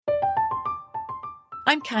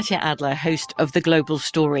I'm Katya Adler, host of The Global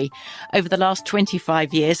Story. Over the last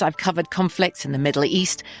 25 years, I've covered conflicts in the Middle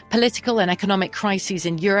East, political and economic crises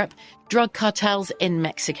in Europe, drug cartels in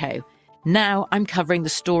Mexico. Now I'm covering the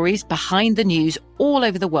stories behind the news all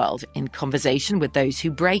over the world in conversation with those who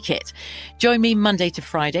break it. Join me Monday to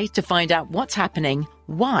Friday to find out what's happening,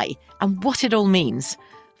 why, and what it all means.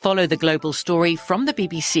 Follow The Global Story from the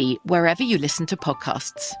BBC wherever you listen to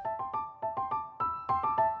podcasts.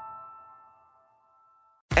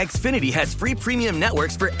 Xfinity has free premium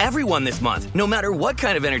networks for everyone this month, no matter what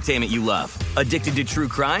kind of entertainment you love. Addicted to true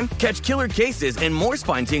crime? Catch killer cases and more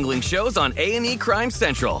spine-tingling shows on A&E Crime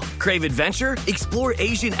Central. Crave adventure? Explore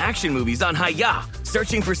Asian action movies on Hi-Ya.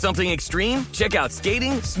 Searching for something extreme? Check out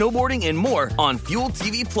skating, snowboarding, and more on Fuel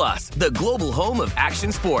TV Plus, the global home of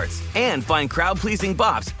action sports. And find crowd-pleasing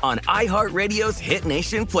bops on iHeartRadio's Hit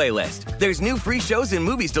Nation playlist. There's new free shows and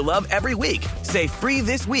movies to love every week. Say free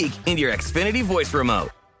this week in your Xfinity voice remote.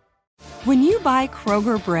 When you buy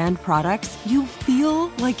Kroger brand products, you feel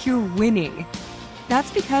like you're winning.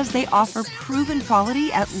 That's because they offer proven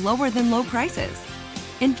quality at lower than low prices.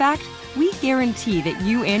 In fact, we guarantee that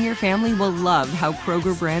you and your family will love how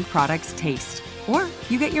Kroger brand products taste, or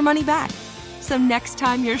you get your money back. So next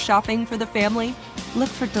time you're shopping for the family, look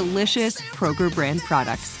for delicious Kroger brand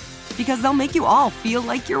products, because they'll make you all feel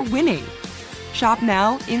like you're winning. Shop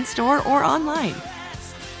now, in-store, or online.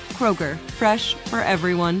 Kroger, fresh for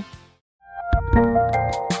everyone.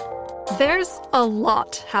 There's a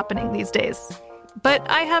lot happening these days, but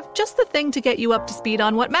I have just the thing to get you up to speed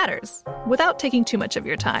on what matters without taking too much of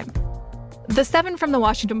your time. The 7 from the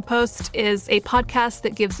Washington Post is a podcast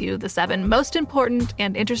that gives you the 7 most important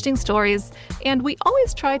and interesting stories, and we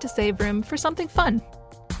always try to save room for something fun.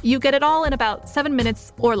 You get it all in about 7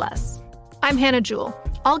 minutes or less. I'm Hannah Jewell.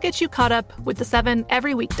 I'll get you caught up with the 7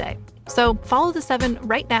 every weekday, so follow the 7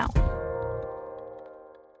 right now.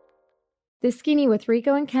 The Skinny with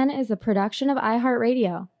Rico and Ken is a production of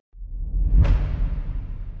iHeartRadio.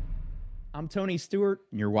 I'm Tony Stewart,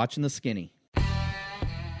 and you're watching The Skinny.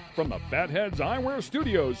 From the Fatheads Eyewear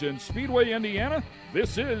Studios in Speedway, Indiana,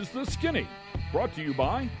 this is The Skinny, brought to you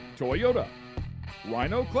by Toyota,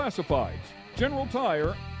 Rhino Classifieds, General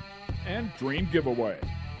Tire, and Dream Giveaway.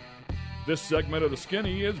 This segment of The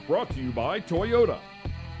Skinny is brought to you by Toyota.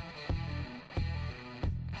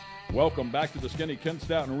 Welcome back to The Skinny. Ken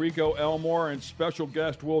Stout and Rico Elmore, and special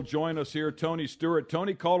guest will join us here, Tony Stewart.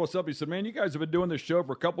 Tony called us up. He said, man, you guys have been doing this show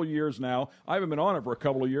for a couple of years now. I haven't been on it for a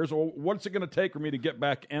couple of years. Well, what's it going to take for me to get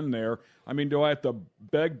back in there? I mean, do I have to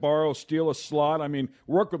beg, borrow, steal a slot? I mean,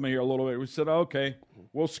 work with me here a little bit. We said, okay,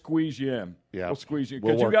 we'll squeeze you in. Yeah, we'll squeeze you in.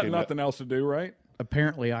 Because you got nothing else to do, right?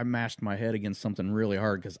 Apparently, I mashed my head against something really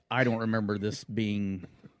hard because I don't remember this being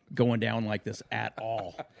going down like this at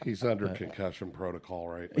all. He's under concussion protocol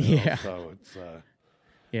right now. Yeah. So it's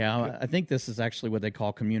yeah, I think this is actually what they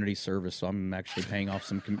call community service. So I'm actually paying off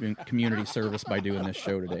some community service by doing this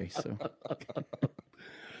show today. So,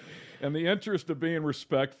 in the interest of being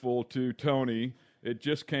respectful to Tony, it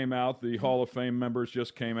just came out. The Hall of Fame members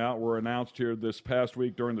just came out. Were announced here this past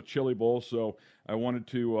week during the Chili Bowl. So I wanted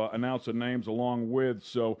to announce the names along with.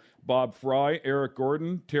 So Bob Fry, Eric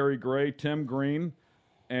Gordon, Terry Gray, Tim Green.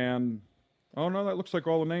 And, oh, no, that looks like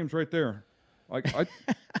all the names right there. It's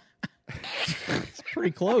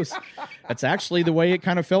pretty close. That's actually the way it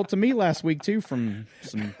kind of felt to me last week, too, from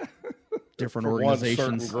some different organizations.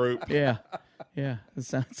 One certain group. Yeah.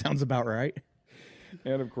 That sounds about right.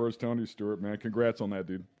 And, of course, Tony Stewart, man. Congrats on that,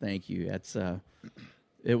 dude. Thank you. That's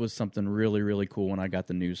it was something really, really cool when I got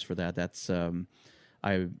the news for that. That's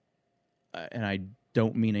I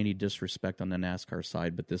don't mean any disrespect on the NASCAR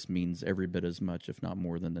side, but this means every bit as much, if not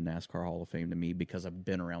more, than the NASCAR Hall of Fame to me, because I've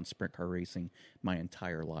been around sprint car racing my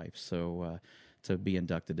entire life. So to be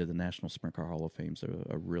inducted to the National Sprint Car Hall of Fame is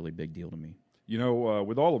a really big deal to me. You know,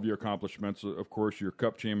 with all of your accomplishments, of course, your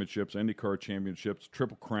Cup championships, IndyCar championships,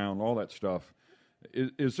 Triple Crown, all that stuff,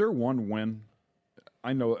 is there one win?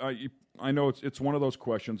 I know it's one of those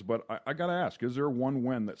questions, but I got to ask, is there one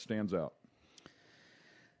win that stands out?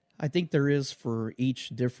 I think there is for each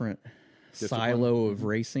different silo of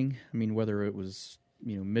racing. I mean, whether it was,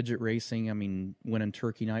 midget racing, I mean, winning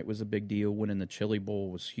Turkey Night was a big deal. Winning the Chili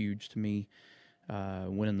Bowl was huge to me.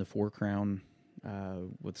 Winning the Four Crown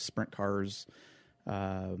with sprint cars,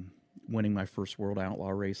 winning my first World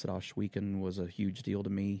Outlaw race at Oshweekon was a huge deal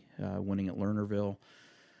to me. Winning at Lernerville.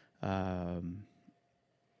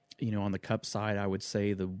 On the Cup side, I would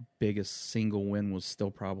say the biggest single win was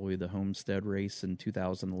still probably the Homestead race in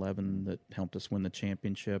 2011 that helped us win the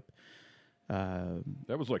championship.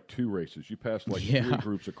 That was like 2 races. You passed like 3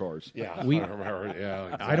 groups of cars. Yeah, I remember. Yeah,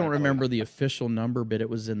 exactly. I don't remember the official number, but it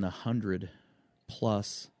was in the 100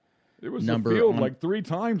 plus It was number the field on, like 3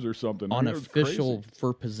 times or something. on I mean, it was official crazy.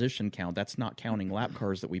 for position count. That's not counting lap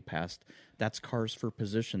cars that we passed. That's cars for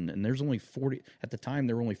position. And there's only 40 at the time.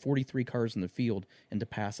 There were only 43 cars in the field, and to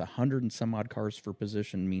pass 100 and some odd cars for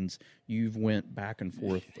position means you've went back and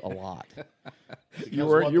forth a lot.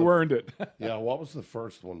 You earned it. Yeah, what was the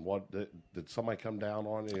first one? What did somebody come down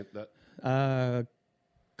on it? That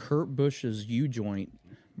Kurt Busch's U-joint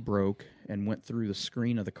broke and went through the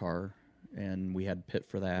screen of the car, and we had pit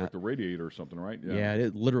for that. Like the radiator or something, right? Yeah,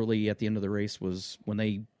 it literally at the end of the race was when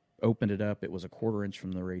they opened it up, it was a quarter inch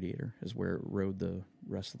from the radiator is where it rode the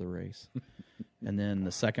rest of the race. And then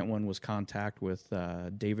the second one was contact with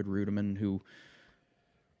David Rudiman, who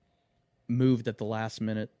moved at the last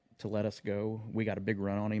minute to let us go. We got a big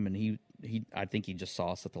run on him, and he I think he just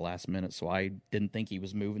saw us at the last minute, so I didn't think he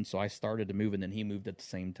was moving, so I started to move, and then he moved at the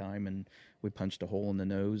same time, and we punched a hole in the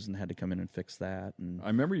nose and had to come in and fix that. And I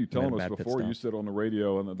remember you telling had a us bad pit before, stop. you said on the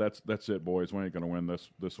radio, and that's it, boys. We ain't going to win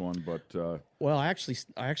this one. But well, I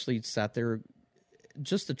actually sat there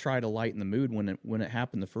just to try to lighten the mood when it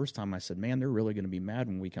happened the first time. I said, man, they're really going to be mad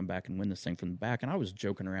when we come back and win this thing from the back. And I was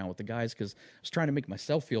joking around with the guys because I was trying to make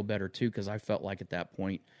myself feel better too, because I felt like at that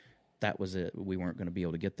point that was it. We weren't going to be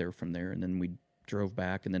able to get there from there. And then we drove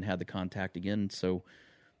back and then had the contact again. So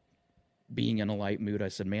being in a light mood, I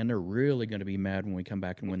said, man, they're really going to be mad when we come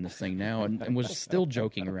back and win this thing now. And was still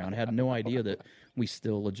joking around. Had no idea that we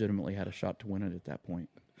still legitimately had a shot to win it at that point.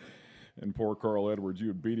 and poor Carl Edwards, you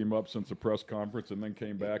had beat him up since the press conference, and then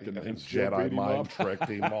came back and still Jedi beat him mind up. tricked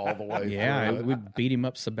him all the way. Yeah, through it. we beat him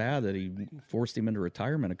up so bad that he forced him into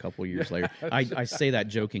retirement a couple of years later. I say that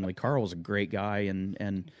jokingly. Carl was a great guy,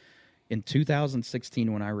 and in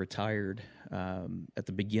 2016 when I retired, at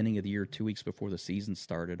the beginning of the year, 2 weeks before the season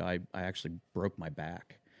started, I actually broke my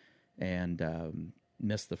back and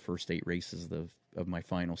missed the first 8 races of my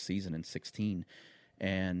final season in 16.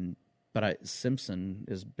 But Simpson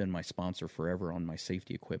has been my sponsor forever on my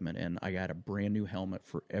safety equipment, and I got a brand new helmet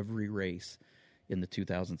for every race in the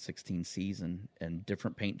 2016 season, and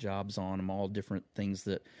different paint jobs on them, all different things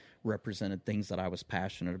that represented things that I was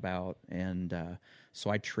passionate about. And so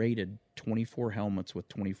I traded 24 helmets with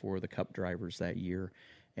 24 of the Cup drivers that year,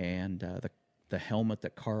 and the helmet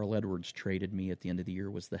that Carl Edwards traded me at the end of the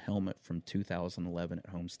year was the helmet from 2011 at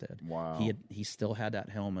Homestead. Wow. He still had that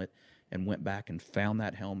helmet and went back and found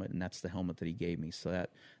that helmet, and that's the helmet that he gave me. So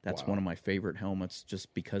that's one of my favorite helmets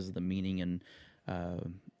just because of the meaning, and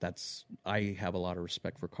I have a lot of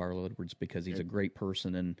respect for Carl Edwards because he's a great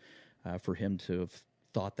person, and for him to have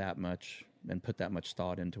thought that much and put that much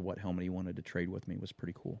thought into what helmet he wanted to trade with me was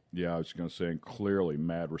pretty cool. Yeah, I was going to say, and clearly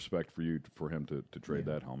mad respect for him to trade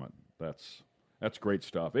that helmet. That's great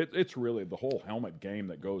stuff. It's really the whole helmet game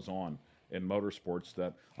that goes on in motorsports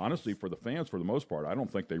that, honestly, for the fans, for the most part, I don't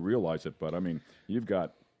think they realize it. But, I mean, you've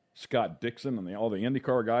got Scott Dixon and all the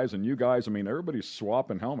IndyCar guys and you guys. I mean, everybody's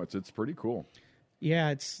swapping helmets. It's pretty cool.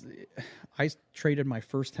 Yeah, I traded my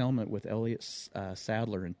first helmet with Elliott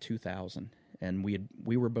Sadler in 2000, and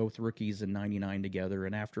we were both rookies in '99 together.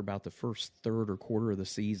 And after about the first third or quarter of the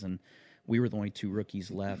season, we were the only 2 rookies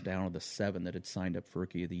left out of the 7 that had signed up for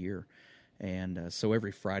Rookie of the Year. And so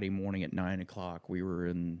every Friday morning at 9 o'clock, we were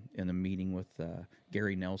in a meeting with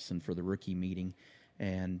Gary Nelson for the rookie meeting.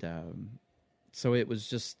 And so it was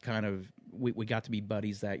just kind of, we got to be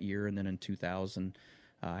buddies that year. And then in 2000,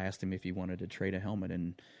 I asked him if he wanted to trade a helmet.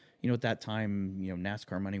 And, at that time,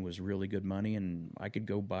 NASCAR money was really good money, and I could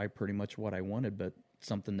go buy pretty much what I wanted. But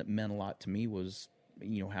something that meant a lot to me was,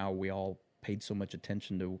 how we all paid so much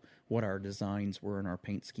attention to what our designs were and our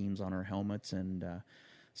paint schemes on our helmets. And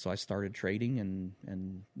so I started trading,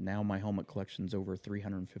 and now my helmet collection's over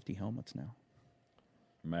 350 helmets now.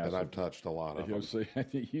 Massive. And I've touched a lot of them. I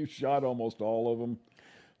think you shot almost all of them.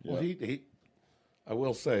 Yeah. Well, I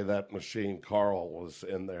will say that machine, Carl was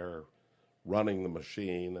in there running the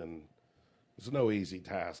machine, and it's no easy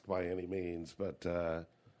task by any means, but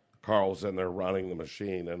Carl was in there running the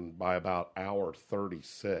machine, and by about hour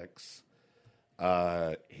 36,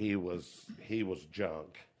 he was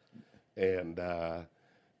junk. And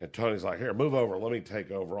Tony's like, here, move over. Let me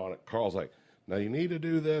take over on it. Carl's like, now you need to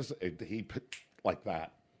do this. He like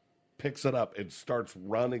that, picks it up and starts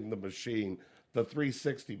running the machine, the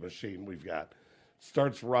 360 machine we've got.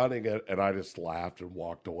 Starts running it, and I just laughed and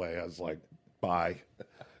walked away. I was like, bye.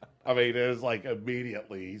 I mean, it was like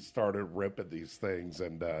immediately he started ripping these things.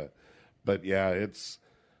 And but yeah, it's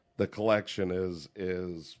the collection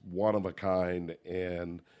is one of a kind,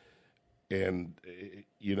 and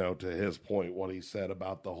to his point, what he said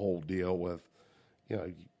about the whole deal with, you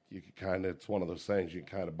can kind of, it's one of those things, you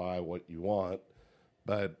can kind of buy what you want,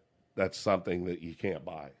 but that's something that you can't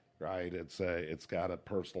buy. right? It's got a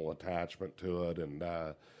personal attachment to it,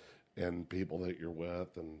 and people that you're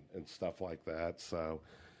with and stuff like that. So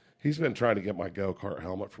he's been trying to get my go-kart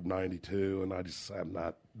helmet from '92, and I'm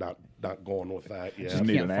not going with that yet. Just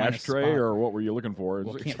need an ashtray, or what were you looking for?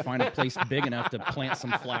 Well, can't find a place big enough to plant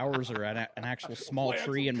some flowers or an actual small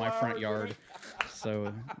tree in my front yard.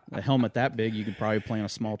 So a helmet that big, you could probably plant a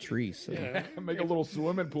small tree. So make a little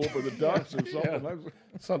swimming pool for the ducks or something. Yeah,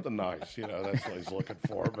 something nice, that's what he's looking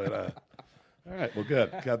for. But all right, well,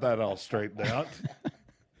 good. Got that all straightened out.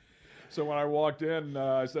 So when I walked in,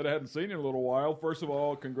 I said I hadn't seen you in a little while. First of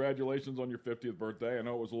all, congratulations on your 50th birthday. I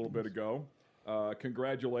know it was a little bit ago.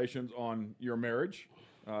 Congratulations on your marriage,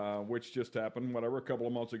 which just happened, a couple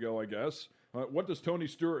of months ago, I guess. What does Tony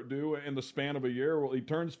Stewart do in the span of a year? Well, he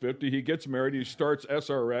turns 50, he gets married, he starts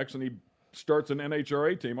SRX, and he starts an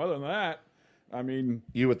NHRA team. Other than that, I mean,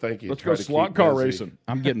 you would think let's go slot car racing.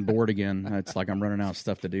 I'm getting bored again. It's like I'm running out of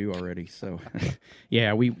stuff to do already. So,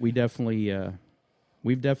 yeah, we definitely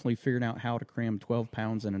we've definitely figured out how to cram 12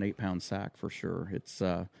 pounds in an 8-pound sack for sure. It's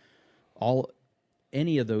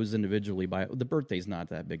any of those individually. The birthday's not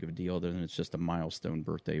that big of a deal, other than it's just a milestone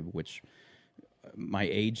birthday, which my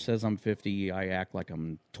age says I'm 50. I act like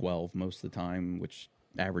I'm 12 most of the time, which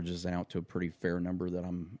averages out to a pretty fair number that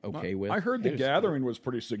I'm okay with. I heard the gathering was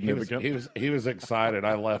pretty significant. He was excited.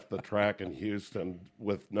 I left the track in Houston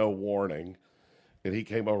with no warning, and he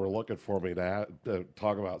came over looking for me to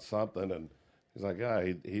talk about something, and he's like, yeah,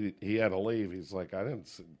 he had to leave. He's like,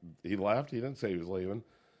 he left. He didn't say he was leaving.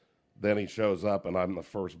 Then he shows up, and I'm the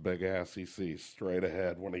first big ass he sees straight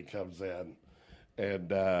ahead when he comes in,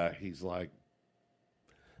 and he's like,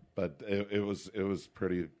 but it was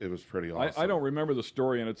pretty awesome. I don't remember the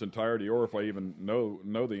story in its entirety, or if I even know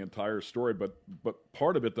the entire story. But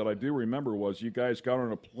part of it that I do remember was you guys got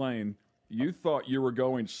on a plane. You thought you were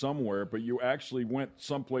going somewhere, but you actually went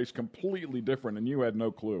someplace completely different, and you had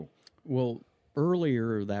no clue. Well,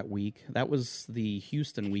 earlier that week, that was the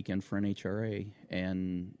Houston weekend for NHRA,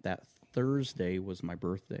 and that Thursday was my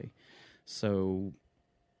birthday. So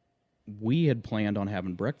we had planned on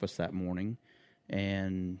having breakfast that morning,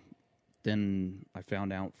 and then I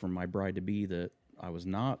found out from my bride-to-be that I was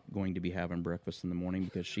not going to be having breakfast in the morning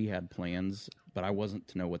because she had plans, but I wasn't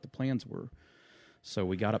to know what the plans were. So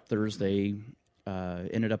we got up Thursday,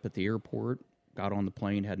 ended up at the airport, got on the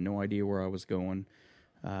plane, had no idea where I was going.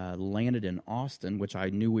 Landed in Austin, which I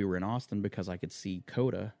knew we were in Austin because I could see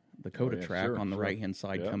the COTA track on the right-hand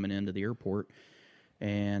side coming into the airport.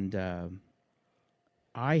 And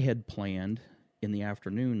I had planned in the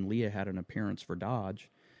afternoon, Leah had an appearance for Dodge.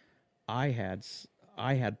 I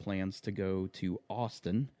had plans to go to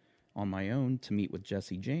Austin on my own to meet with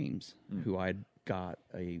Jesse James, who I'd got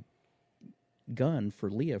a gun for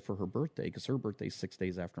Leah for her birthday, because her birthday's 6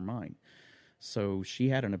 days after mine. So she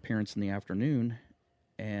had an appearance in the afternoon.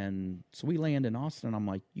 And so we land in Austin, and I'm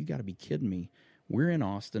like, you got to be kidding me. We're in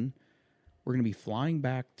Austin. We're going to be flying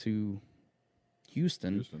back to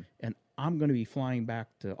Houston, and I'm going to be flying back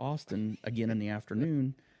to Austin again in the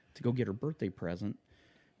afternoon to go get her birthday present.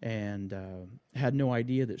 And had no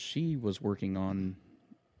idea that she was working on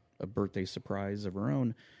a birthday surprise of her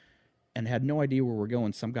own, and had no idea where we're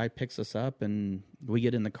going. Some guy picks us up, and we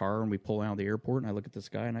get in the car, and we pull out of the airport, and I look at this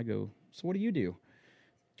guy, and I go, so what do you do?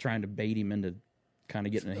 Trying to bait him into kind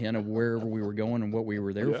of getting a hint of wherever we were going and what we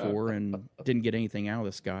were there for, and didn't get anything out of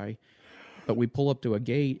this guy. But we pull up to a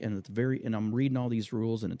gate, and and I'm reading all these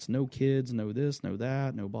rules, and it's no kids, no this, no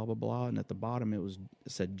that, no blah, blah, blah. And at the bottom, it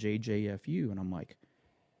said JJFU, and I'm like,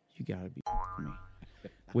 you got to be me,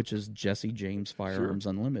 which is Jesse James Firearms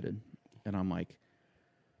Unlimited. And I'm like,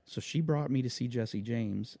 so she brought me to see Jesse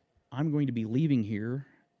James. I'm going to be leaving here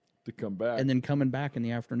to come back, and then coming back in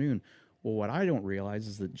the afternoon. Well, what I don't realize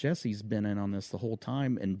is that Jesse's been in on this the whole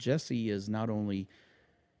time, and Jesse is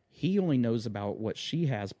he only knows about what she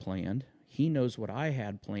has planned. He knows what I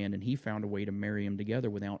had planned, and he found a way to marry them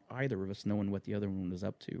together without either of us knowing what the other one was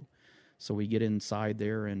up to. So we get inside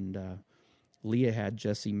there, and Leah had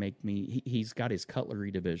Jesse make me, he's got his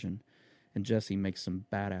cutlery division, and Jesse makes some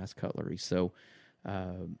badass cutlery. So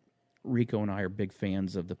Rico and I are big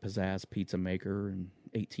fans of the Pizzazz Pizza Maker, and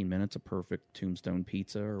 18 minutes, a perfect Tombstone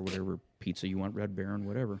pizza or whatever pizza you want, Red Baron,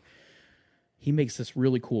 whatever. He makes this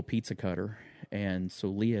really cool pizza cutter, and so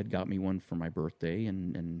Leah had got me one for my birthday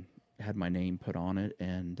and had my name put on it.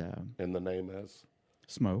 And the name is?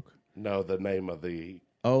 Smoke. No, the name of the...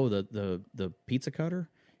 Oh, the pizza cutter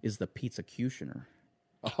is the Pizzacutioner.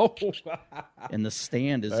 Oh, and the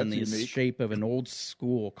stand is in the unique shape of an old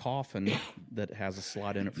school coffin that has a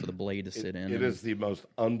slot in it for the blade to sit in. It is the most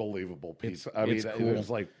unbelievable pizza. I mean, cool. it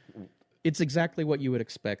was like It's exactly what you would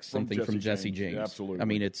expect, something from Jesse James. Absolutely. I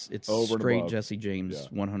mean, it's Over straight Jesse James,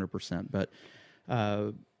 100%. But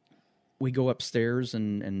we go upstairs,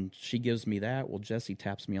 and she gives me that. Well, Jesse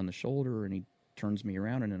taps me on the shoulder, and he turns me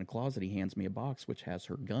around, and in a closet, he hands me a box which has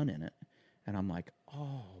her gun in it. And I'm like,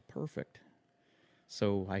 oh, perfect.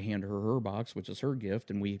 So I hand her box, which is her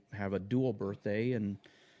gift, and we have a dual birthday, and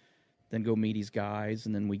then go meet these guys,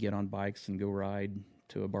 and then we get on bikes and go ride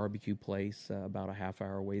to a barbecue place about a half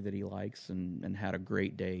hour away that he likes, and had a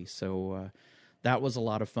great day. So that was a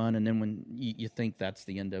lot of fun. And then when you think that's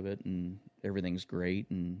the end of it and everything's great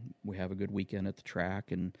and we have a good weekend at the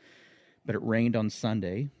track, but it rained on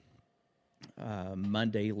Sunday.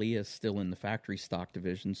 Monday, Leah's still in the factory stock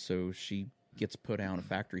division, so she gets put out of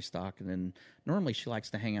factory stock, and then normally she likes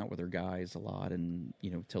to hang out with her guys a lot, and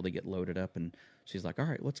till they get loaded up, and she's like, all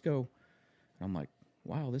right, let's go. And I'm like,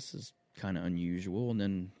 wow, this is kind of unusual. And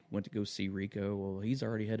then went to go see Rico. Well, he's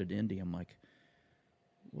already headed to Indy. I'm like,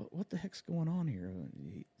 what the heck's going on here?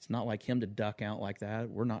 It's not like him to duck out like that.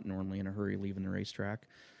 We're not normally in a hurry leaving the racetrack.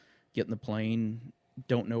 Get in the plane,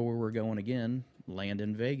 don't know where we're going again, land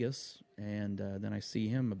in Vegas, and then I see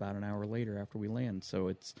him about an hour later after we land.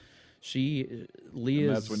 So Leah's...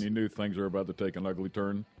 And that's when you knew things were about to take an ugly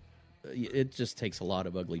turn? It just takes a lot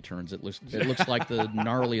of ugly turns. It looks like the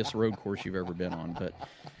gnarliest road course you've ever been on.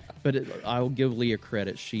 But I'll give Leah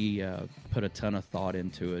credit. She put a ton of thought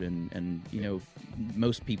into it, and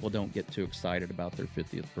most people don't get too excited about their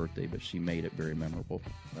 50th birthday, but she made it very memorable.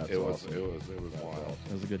 It was wild.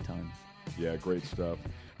 It was a good time. Yeah, great stuff.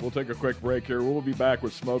 We'll take a quick break here. We'll be back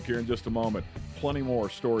with Smoke here in just a moment. Plenty more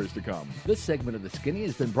stories to come. This segment of The Skinny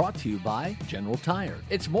has been brought to you by General Tire.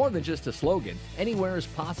 It's more than just a slogan. Anywhere is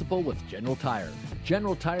possible with General Tire.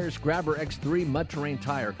 General Tire's Grabber X3 Mud Terrain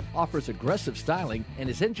tire offers aggressive styling and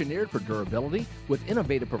is engineered for durability with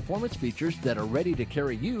innovative performance features that are ready to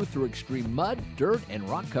carry you through extreme mud, dirt, and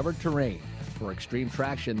rock-covered terrain. For extreme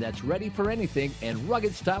traction that's ready for anything and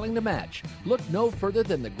rugged styling to match, look no further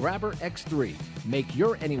than the Grabber X3. Make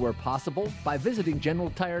your anywhere possible by visiting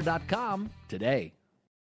GeneralTire.com today.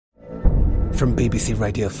 From BBC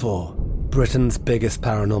Radio 4, Britain's biggest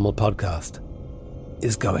paranormal podcast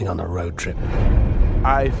is going on a road trip.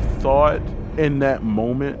 I thought in that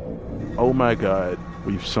moment, oh my God,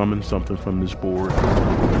 we've summoned something from this board.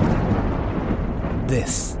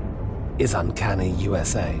 This is Uncanny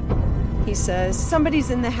USA. He says,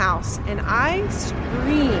 somebody's in the house, and I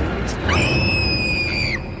screamed.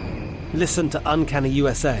 Listen to Uncanny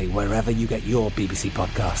USA wherever you get your BBC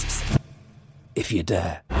podcasts, if you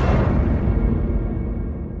dare.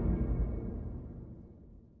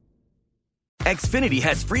 Xfinity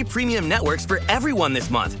has free premium networks for everyone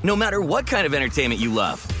this month, no matter what kind of entertainment you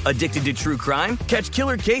love. Addicted to true crime? Catch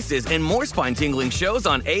killer cases and more spine-tingling shows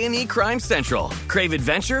on A&E Crime Central. Crave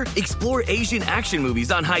adventure? Explore Asian action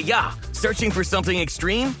movies on Hi-Ya. Searching for something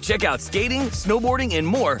extreme? Check out skating, snowboarding, and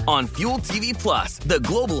more on Fuel TV Plus, the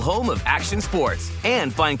global home of action sports.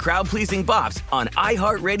 And find crowd-pleasing bops on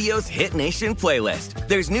iHeartRadio's Hit Nation playlist.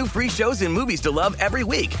 There's new free shows and movies to love every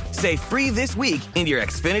week. Say free this week in your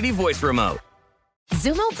Xfinity voice remote.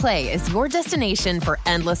 Xumo Play is your destination for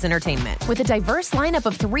endless entertainment. With a diverse lineup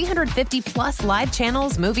of 350-plus live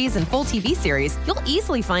channels, movies, and full TV series, you'll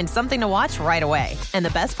easily find something to watch right away. And the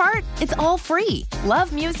best part? It's all free.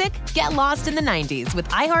 Love music? Get lost in the 90s with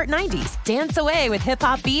iHeart 90s, dance away with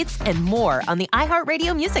hip-hop beats, and more on the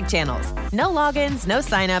iHeartRadio music channels. No logins, no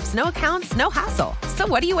signups, no accounts, no hassle. So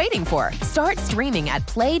what are you waiting for? Start streaming at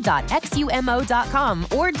play.xumo.com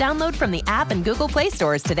or download from the app and Google Play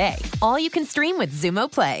stores today. All you can stream with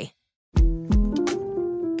Xumo Play.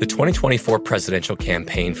 The 2024 presidential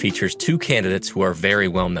campaign features two candidates who are very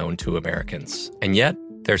well known to Americans. And yet,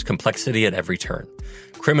 there's complexity at every turn.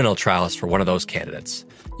 Criminal trials for one of those candidates.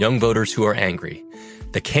 Young voters who are angry.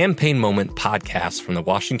 The Campaign Moment podcast from the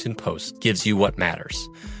Washington Post gives you what matters.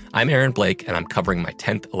 I'm Aaron Blake, and I'm covering my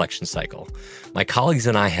 10th election cycle. My colleagues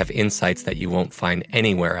and I have insights that you won't find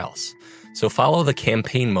anywhere else. So follow The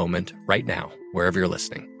Campaign Moment right now, wherever you're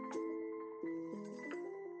listening.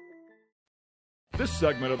 This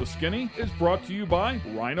segment of The Skinny is brought to you by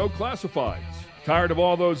Rhino Classifieds. Tired of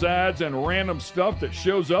all those ads and random stuff that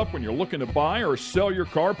shows up when you're looking to buy or sell your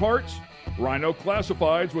car parts? Rhino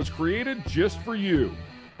Classifieds was created just for you.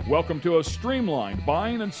 Welcome to a streamlined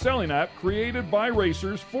buying and selling app created by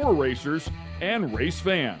racers for racers and race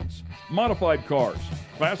fans. Modified cars,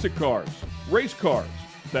 classic cars, race cars,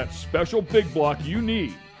 that special big block you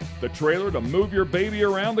need, the trailer to move your baby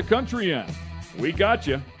around the country in. We got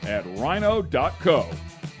you at rhino.co.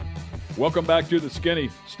 Welcome back to the Skinny.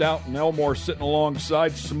 Stout and Elmore sitting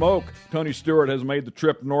alongside Smoke. Tony Stewart has made the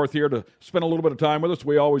trip north here to spend a little bit of time with us.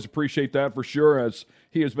 We always appreciate that for sure, as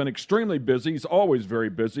he has been extremely busy. He's always very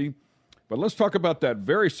busy. But let's talk about that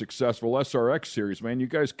very successful SRX series, man. You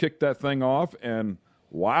guys kicked that thing off, and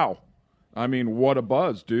wow. I mean, what a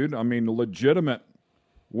buzz, dude. I mean, legitimate.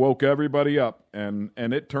 Woke everybody up, and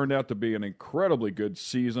it turned out to be an incredibly good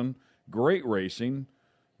season. Great racing.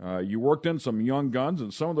 You worked in some young guns,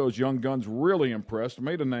 and some of those young guns really impressed,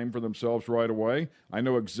 made a name for themselves right away. I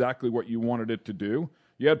know exactly what you wanted it to do.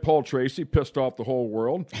 You had Paul Tracy, pissed off the whole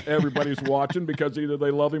world. Everybody's watching because either they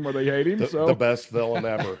love him or they hate him. The best villain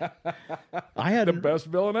ever. The best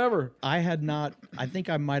villain ever. I had not. I think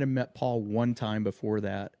I might have met Paul one time before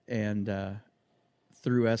that, and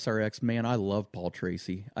through SRX. Man, I love Paul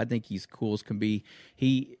Tracy. I think he's cool as can be.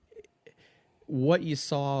 What you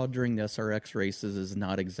saw during the SRX races is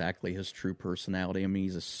not exactly his true personality. I mean,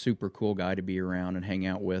 he's a super cool guy to be around and hang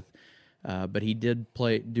out with. But he did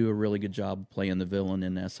do a really good job playing the villain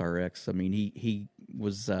in SRX. I mean, he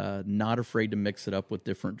was not afraid to mix it up with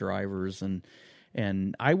different drivers,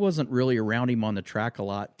 and I wasn't really around him on the track a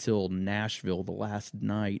lot till Nashville the last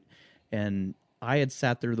night, and I had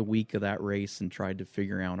sat there the week of that race and tried to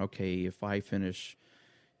figure out, okay, if I finish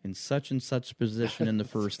in such and such position in the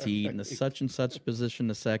first heat, and the such and such position in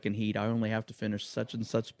the second heat, I only have to finish such and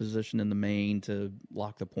such position in the main to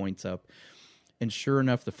lock the points up. And sure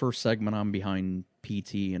enough, the first segment I'm behind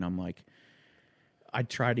PT, and I'm like, I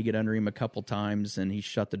tried to get under him a couple times, and he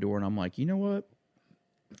shut the door, and I'm like, you know what?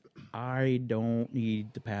 I don't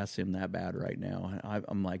need to pass him that bad right now.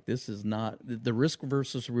 I'm like, this is not, the risk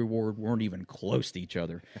versus reward weren't even close to each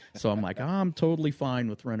other. So I'm like, I'm totally fine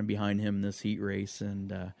with running behind him in this heat race.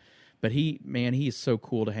 And but he is so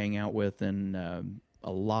cool to hang out with, and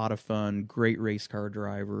a lot of fun, great race car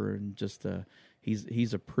driver, and just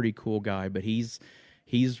he's a pretty cool guy. But he's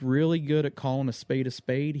really good at calling a spade a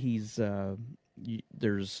spade. He's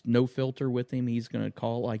there's no filter with him. He's going to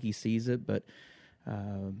call it like he sees it, but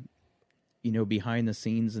behind the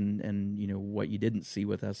scenes and what you didn't see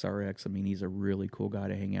with SRX, I mean, he's a really cool guy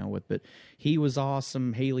to hang out with. But he was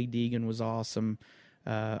awesome. Haley Deegan was awesome.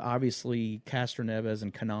 Obviously, Castro Neves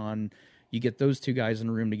and Kanan, you get those two guys in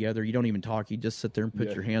a room together, you don't even talk. You just sit there and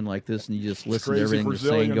put your hand like this, and you just listen to everything they're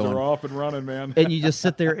saying. Are off and running, man. And you just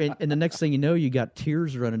sit there, and the next thing you know, you got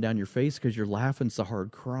tears running down your face because you're laughing so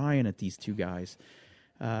hard, crying at these two guys.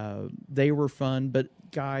 They were fun, but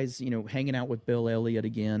guys, hanging out with Bill Elliott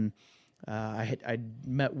again. I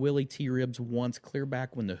met Willie T-Ribs once, clear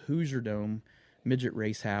back when the Hoosier Dome midget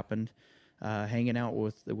race happened. Hanging out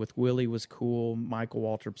with Willie was cool. Michael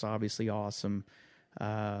Waltrip's obviously awesome.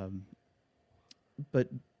 But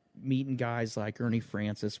meeting guys like Ernie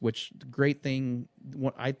Francis, which the great thing,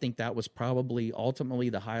 I think that was probably ultimately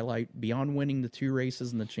the highlight, beyond winning the two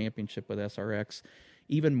races in the championship with SRX.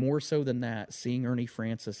 Even more so than that, seeing Ernie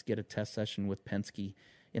Francis get a test session with Penske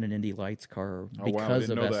in an Indy Lights car because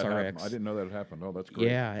of SRX. I didn't know that had happened. Oh, that's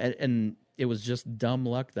great. Yeah, and it was just dumb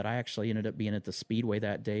luck that I actually ended up being at the Speedway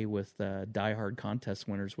that day with diehard contest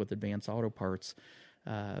winners with Advanced Auto Parts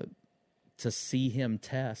to see him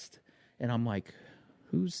test. And I'm like,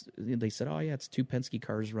 they said, oh, yeah, it's two Penske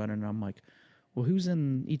cars running. And I'm like, well, who's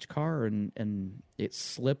in each car? And it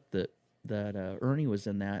slipped that Ernie was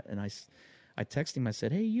in that. And I texted him. I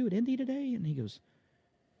said, hey, you at Indy today? And he goes,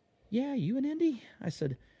 yeah, you at Indy? I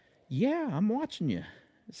said, yeah, I'm watching you.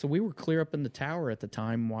 So we were clear up in the tower at the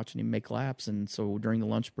time watching him make laps. And so during the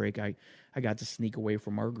lunch break, I got to sneak away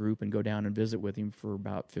from our group and go down and visit with him for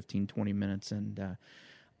about 15, 20 minutes. And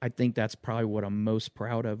I think that's probably what I'm most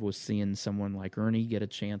proud of, was seeing someone like Ernie get a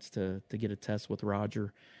chance to get a test with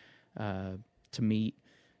Roger, to meet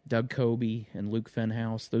Doug Kobe and Luke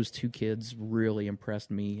Fenhouse. Those two kids really impressed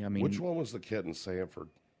me. I mean, which one was the kid in Sanford?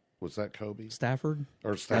 Was that Kobe? Stafford?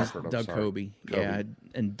 Or Stafford, Doug Kobe. Yeah,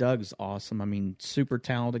 and Doug's awesome. I mean, super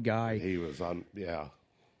talented guy. He was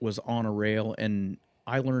on a rail, and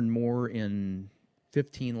I learned more in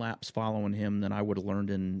 15 laps following him than I would have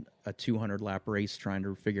learned in a 200-lap race trying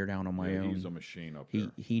to figure it out on my own. He's a machine up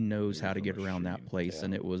there. He knows how to get around that place,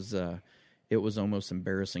 and it was almost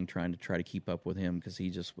embarrassing trying to keep up with him because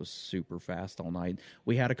he just was super fast all night.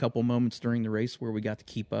 We had a couple moments during the race where we got to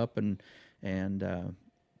keep up and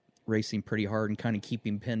racing pretty hard and kind of keep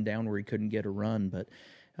him pinned down where he couldn't get a run. But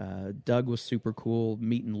Doug was super cool.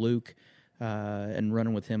 Meeting Luke and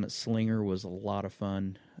running with him at Slinger was a lot of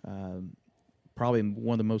fun. Probably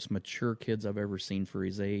one of the most mature kids I've ever seen for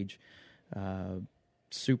his age.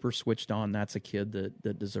 Super switched on. That's a kid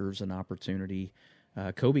that deserves an opportunity.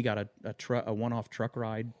 Kobe got a one-off truck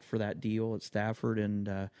ride for that deal at Stafford,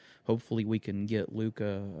 and hopefully we can get Luke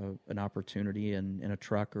an opportunity in a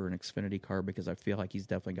truck or an Xfinity car, because I feel like he's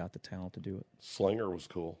definitely got the talent to do it. Slinger was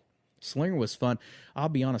cool. Slinger was fun. I'll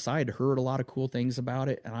be honest, I had heard a lot of cool things about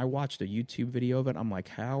it, and I watched a YouTube video of it. I'm like,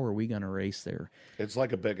 how are we going to race there? It's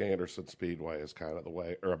like a big Anderson Speedway is kind of the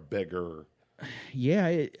way, or a bigger...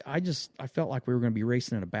 Yeah, I felt like we were going to be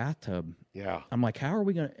racing in a bathtub. Yeah. I'm like, how are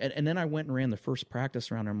we going to... And then I went and ran the first practice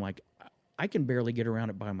round, and I'm like, I can barely get around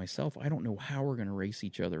it by myself. I don't know how we're going to race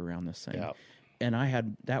each other around this thing. Yeah.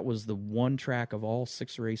 And that was the one track of all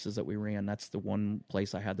 6 races that we ran. That's the one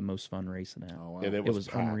place I had the most fun racing at. Oh, wow. And it was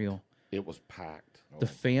unreal. It was packed. The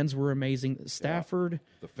fans were amazing. Stafford. Yeah.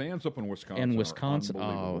 The fans up in Wisconsin. And Wisconsin.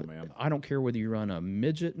 Man. I don't care whether you run a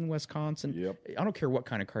midget in Wisconsin. Yep. I don't care what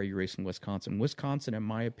kind of car you race in Wisconsin. Wisconsin, in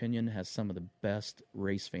my opinion, has some of the best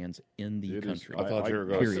race fans in the country. I thought you were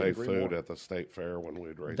going to say food at the state fair when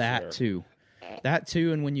we'd race there. That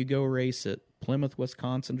too, and when you go race at Plymouth,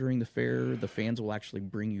 Wisconsin during the fair, the fans will actually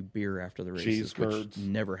bring you beer after the races, cheese curds. Which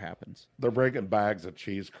never happens. They're bringing bags of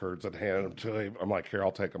cheese curds and handing them to him. I'm like, here,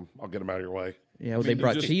 I'll take them. I'll get them out of your way. Yeah, they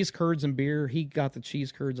brought cheese curds and beer. He got the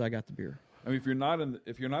cheese curds. I got the beer. I mean, if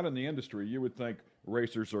you're not in the industry, you would think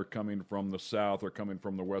racers are coming from the South or coming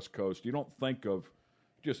from the West Coast. You don't think of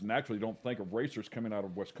racers coming out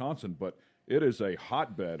of Wisconsin, but it is a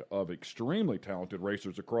hotbed of extremely talented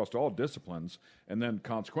racers across all disciplines, and then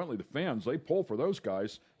consequently the fans, they pull for those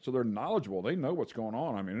guys, so they're knowledgeable. They know what's going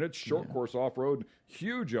on. I mean, it's short course off-road,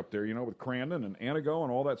 huge up there, with Crandon and Anago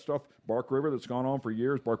and all that stuff. Bark River that's gone on for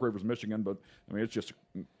years. Bark River's Michigan, but, I mean, it's just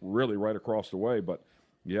really right across the way. But,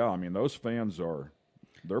 yeah, I mean, those fans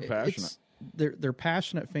they're passionate. They're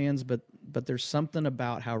passionate fans, but there's something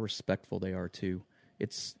about how respectful they are, too.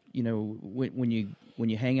 It's, when you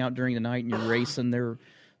hang out during the night and you're racing,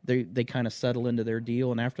 they kind of settle into their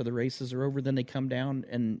deal, and after the races are over, then they come down,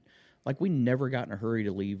 and like we never got in a hurry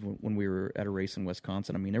to leave when we were at a race in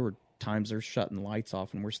Wisconsin. I mean, there were times they're shutting lights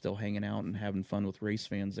off and we're still hanging out and having fun with race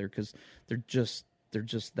fans there, because they're just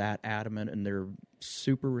that adamant, and they're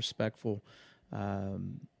super respectful.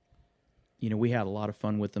 We had a lot of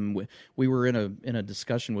fun with them. We were in a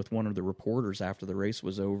discussion with one of the reporters after the race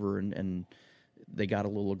was over, and they got a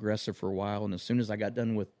little aggressive for a while, and as soon as I got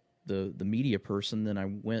done with the media person, then I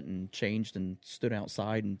went and changed and stood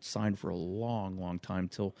outside and signed for a long, long time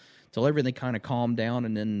till everything kind of calmed down,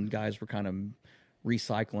 and then guys were kind of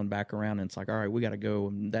recycling back around, and it's like, all right, we got to go.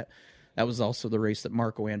 And that was also the race that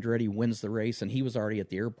Marco Andretti wins the race, and he was already at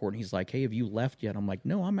the airport, and he's like, hey, have you left yet? I'm like,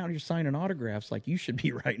 no, I'm out here signing autographs like you should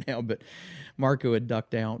be right now, but Marco had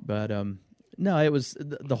ducked out. But no, it was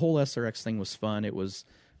the whole SRX thing was fun. It was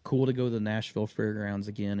cool to go to the Nashville Fairgrounds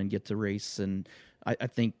again and get to race. And I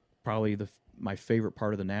think probably my favorite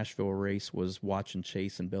part of the Nashville race was watching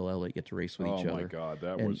Chase and Bill Elliott get to race with each other. Oh, my God,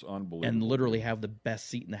 that was unbelievable. And literally have the best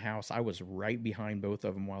seat in the house. I was right behind both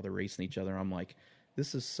of them while they're racing each other. I'm like,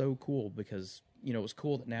 this is so cool, because, it was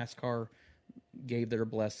cool that NASCAR gave their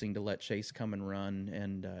blessing to let Chase come and run,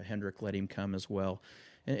 and Hendrick let him come as well.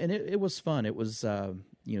 And it was fun. It was,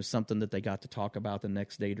 something that they got to talk about the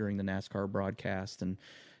next day during the NASCAR broadcast. And,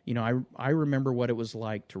 I remember what it was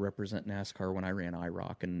like to represent NASCAR when I ran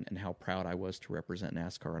IROC, and how proud I was to represent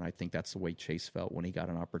NASCAR. And I think that's the way Chase felt when he got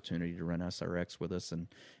an opportunity to run SRX with us and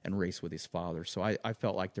race with his father. So I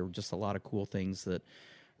felt like there were just a lot of cool things that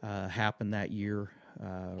happened that year,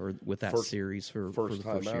 or with that series for the first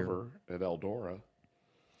time year. ever at Eldora.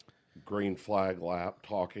 Green flag lap,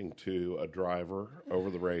 talking to a driver over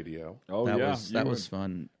the radio. Oh, that was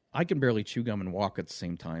fun. I can barely chew gum and walk at the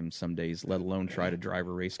same time some days, let alone try to drive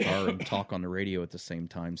a race car and talk on the radio at the same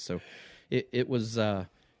time. So it was and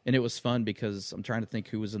it was fun, because I'm trying to think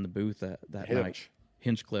who was in the booth that night.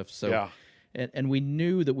 Hinchcliffe. So yeah. And we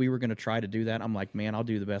knew that we were going to try to do that. I'm like, man, I'll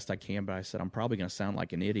do the best I can. But I said, I'm probably going to sound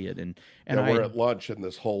like an idiot. And we're at lunch, and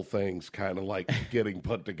this whole thing's kind of like getting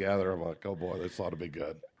put together. I'm like, oh, boy, this ought to be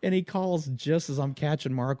good. And he calls just as I'm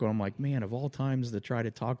catching Marco. I'm like, man, of all times to try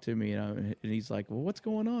to talk to me. And he's like, well, what's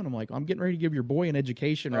going on? I'm like, I'm getting ready to give your boy an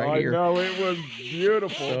education right here. I know, it was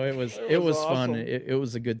beautiful. So it was awesome. fun. It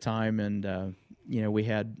was a good time. And, we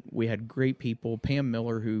had great people. Pam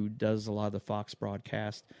Miller, who does a lot of the Fox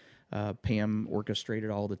broadcast, Pam orchestrated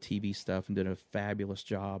all the TV stuff and did a fabulous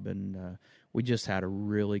job, and we just had a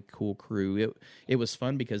really cool crew. It was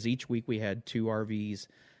fun because each week we had 2 RVs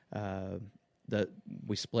that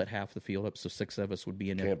we split half the field up, so 6 of us would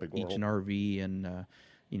be in each an RV, and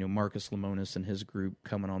Marcus Lemonis and his group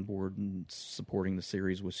coming on board and supporting the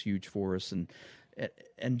series was huge for us. And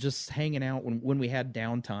and just hanging out when we had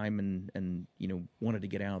downtime and wanted to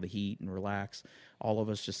get out of the heat and relax. All of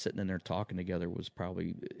us just sitting in there talking together was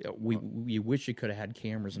probably we wish you could have had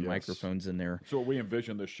cameras and microphones in there. So we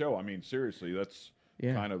envisioned this show. I mean, seriously, that's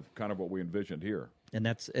kind of what we envisioned here. And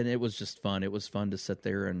it was just fun. It was fun to sit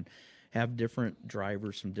there and have different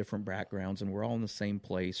drivers from different backgrounds, and we're all in the same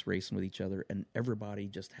place racing with each other, and everybody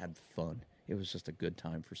just had fun. It was just a good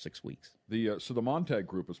time for 6 weeks. So the Montag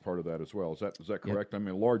Group is part of that as well. Is that correct? Yep. I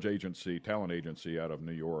mean, a large talent agency out of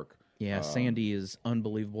New York. Yeah, Sandy is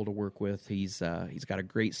unbelievable to work with. He's got a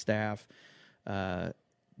great staff.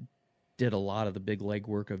 Did a lot of the big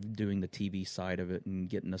legwork of doing the TV side of it and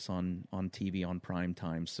getting us on TV on prime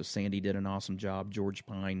time. So Sandy did an awesome job. George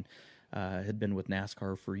Pine had been with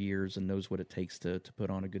NASCAR for years and knows what it takes to put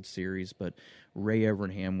on a good series. But Ray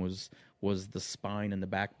Evernham was the spine and the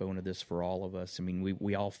backbone of this for all of us. I mean,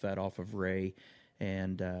 we all fed off of Ray,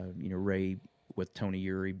 and Ray with Tony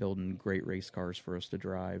Uri building great race cars for us to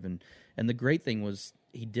drive. And the great thing was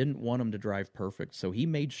he didn't want them to drive perfect, so he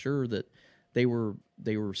made sure that they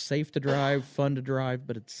were safe to drive, fun to drive,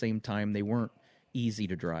 but at the same time they weren't easy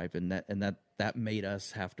to drive, and that made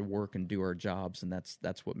us have to work and do our jobs, and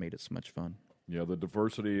that's what made it so much fun. Yeah, the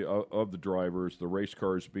diversity of the drivers, the race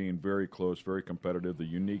cars being very close, very competitive, the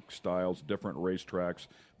unique styles, different racetracks,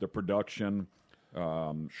 the production.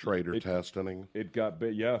 Schrader testing. It got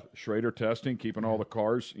big, Schrader testing, keeping all the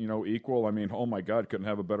cars, equal. I mean, oh my God, couldn't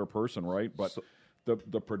have a better person, right? But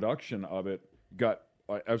the production of it got,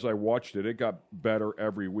 as I watched it, it got better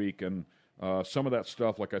every week. And some of that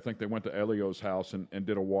stuff, like I think they went to Elio's house and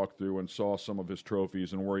did a walkthrough and saw some of his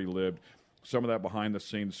trophies and where he lived. Some of that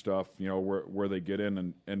behind-the-scenes stuff, where they get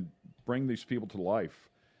in and bring these people to life.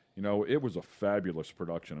 It was a fabulous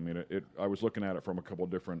production. I mean, I was looking at it from a couple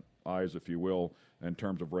of different eyes, if you will, in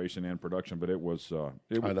terms of racing and production, but it was a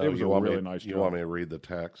really nice job. You want me to read the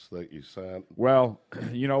text that you sent? Well,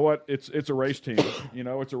 you know what? It's a race team.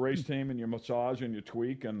 It's a race team, and you massage and you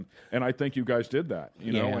tweak, and I think you guys did that.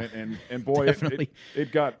 And boy,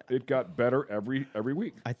 it got better every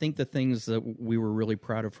week. I think the things that we were really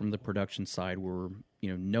proud of from the production side were,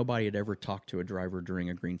 nobody had ever talked to a driver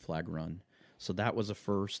during a green flag run. So that was a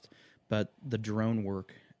first, but the drone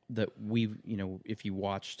work that if you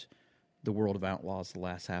watched the World of Outlaws the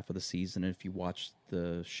last half of the season, and if you watched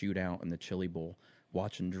the shootout and the Chili Bowl,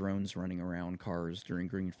 watching drones running around cars during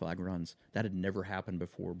green flag runs, that had never happened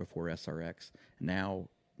before SRX. Now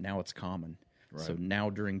it's common. Right. So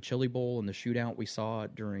now during Chili Bowl and the shootout, we saw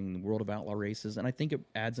it during the World of Outlaw races, and I think it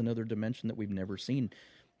adds another dimension that we've never seen.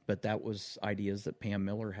 But that was ideas that Pam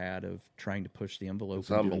Miller had of trying to push the envelope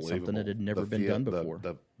and doing something that had never been done before.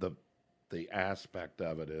 The aspect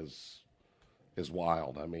of it is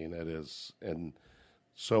wild. I mean, it is. And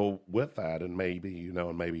so with that, and maybe you know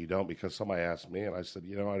and maybe you don't, because somebody asked me and I said,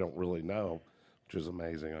 I don't really know, which is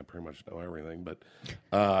amazing. I pretty much know everything. But,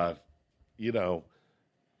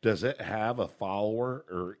 does it have a follower,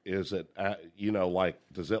 or is it,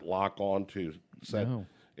 does it lock on to set? No.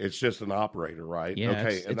 It's just an operator, right? Yeah,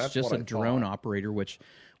 okay, it's just a drone operator, which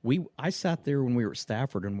I sat there when we were at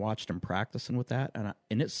Stafford and watched him practicing with that,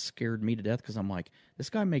 and it scared me to death because I'm like, this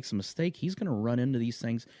guy makes a mistake, he's going to run into these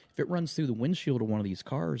things. If it runs through the windshield of one of these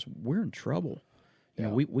cars, we're in trouble. You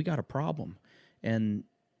know, we got a problem. And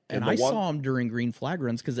I saw him during green flag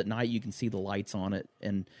runs because at night you can see the lights on it,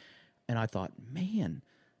 and I thought, man,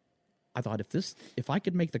 if I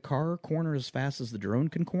could make the car corner as fast as the drone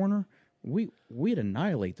can corner, we'd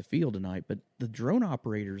annihilate the field tonight. But the drone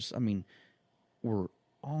operators, I mean, were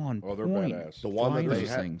on point. They're badass. The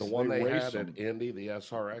one they had at Indy, the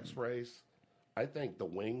SRX race, I think the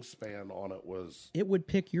wingspan on it was... It would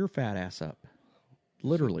pick your fat ass up,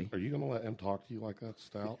 literally. Are you going to let him talk to you like that,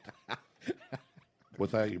 Stout?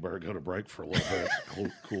 With that, you better go to break for a little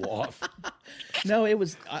bit, cool off. No, it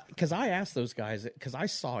was... Because I asked those guys, because I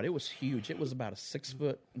saw it. It was huge. It was about a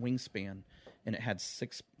 6-foot wingspan, and it had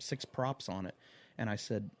six props on it. And I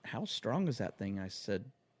said, how strong is that thing? I said,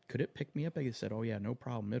 could it pick me up? They said, oh, yeah, no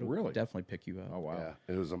problem. It'll definitely pick you up. Oh, wow.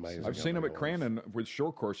 Yeah, it was amazing. I've seen them at Crandon with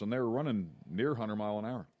short course, and they were running near 100 mile an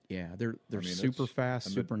hour. Yeah, they're super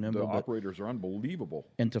fast, super nimble. The operators are unbelievable.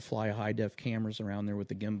 And to fly high-def cameras around there with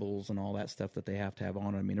the gimbals and all that stuff that they have to have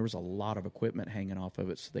on it. I mean, there was a lot of equipment hanging off of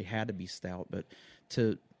it, so they had to be stout. But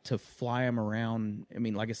to fly them around, I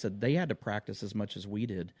mean, like I said, they had to practice as much as we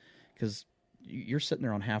did, because you're sitting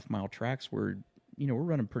there on half-mile tracks where, we're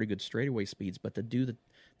running pretty good straightaway speeds, but to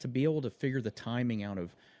be able to figure the timing out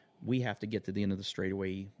of, we have to get to the end of the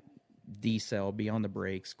straightaway, decel, be on the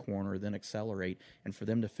brakes, corner, then accelerate, and for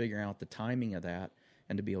them to figure out the timing of that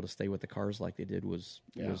and to be able to stay with the cars like they did was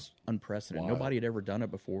unprecedented. Wild. Nobody had ever done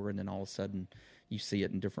it before, and then all of a sudden you see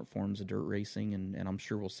it in different forms of dirt racing, and I'm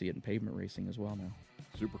sure we'll see it in pavement racing as well now.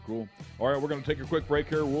 Super cool. All right, we're going to take a quick break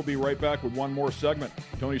here. We'll be right back with one more segment.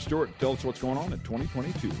 Tony Stewart, tell us what's going on in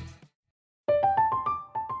 2022.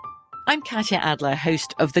 I'm Katya Adler,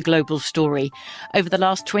 host of The Global Story. Over the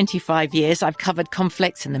last 25 years, I've covered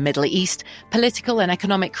conflicts in the Middle East, political and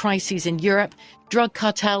economic crises in Europe, drug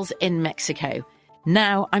cartels in Mexico.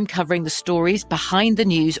 Now I'm covering the stories behind the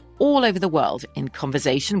news all over the world in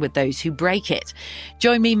conversation with those who break it.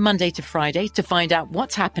 Join me Monday to Friday to find out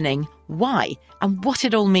what's happening, why, and what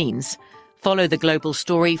it all means. Follow The Global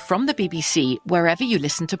Story from the BBC wherever you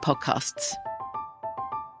listen to podcasts.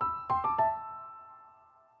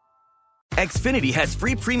 Xfinity has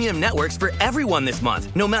free premium networks for everyone this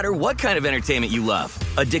month, no matter what kind of entertainment you love.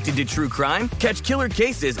 Addicted to true crime? Catch killer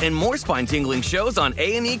cases and more spine-tingling shows on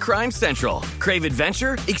A&E Crime Central. Crave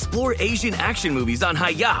adventure? Explore Asian action movies on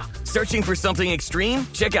Hi-Ya. Searching for something extreme?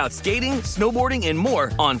 Check out skating, snowboarding, and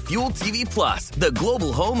more on Fuel TV Plus, the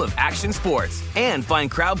global home of action sports. And find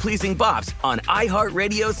crowd-pleasing bops on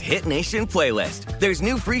iHeartRadio's Hit Nation playlist. There's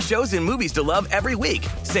new free shows and movies to love every week.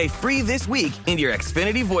 Say free this week in your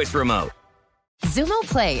Xfinity voice remote. Xumo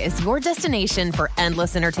Play is your destination for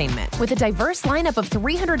endless entertainment. With a diverse lineup of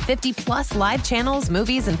 350 plus live channels,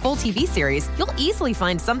 movies, and full TV series, you'll easily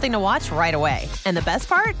find something to watch right away. And the best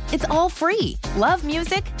part? It's all free. Love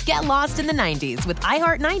music? Get lost in the 90s with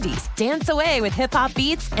iHeart 90s, dance away with hip-hop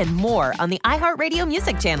beats, and more on the iHeartRadio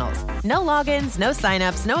music channels. No logins, no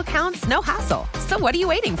signups, no accounts, no hassle. So what are you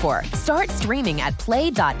waiting for? Start streaming at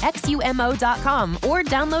play.xumo.com or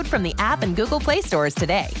download from the app and Google Play stores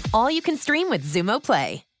today. All you can stream with Xumo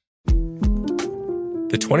Play.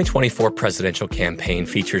 The 2024 presidential campaign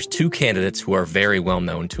features two candidates who are very well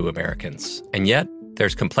known to Americans. And yet,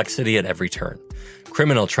 there's complexity at every turn.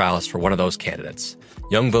 Criminal trials for one of those candidates.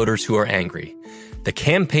 Young voters who are angry. The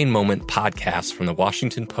Campaign Moment podcast from the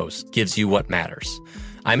Washington Post gives you what matters.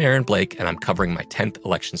 I'm Aaron Blake, and I'm covering my 10th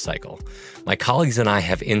election cycle. My colleagues and I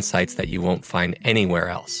have insights that you won't find anywhere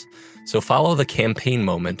else. So follow the Campaign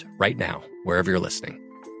Moment right now, wherever you're listening.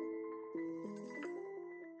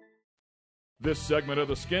 This segment of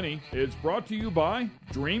The Skinny is brought to you by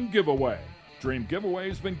Dream Giveaway. Dream Giveaway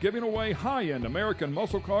has been giving away high-end American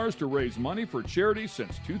muscle cars to raise money for charity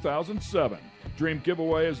since 2007. Dream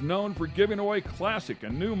Giveaway is known for giving away classic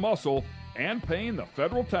and new muscle and paying the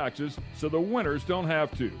federal taxes so the winners don't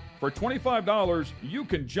have to. For $25, you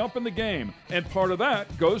can jump in the game, and part of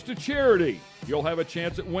that goes to charity. You'll have a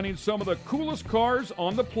chance at winning some of the coolest cars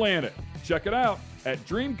on the planet. Check it out at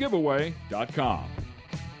dreamgiveaway.com.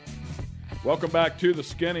 Welcome back to The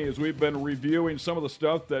Skinny as we've been reviewing some of the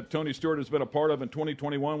stuff that Tony Stewart has been a part of in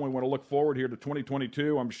 2021. We want to look forward here to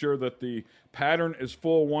 2022. I'm sure that the pattern is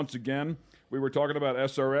full once again. We were talking about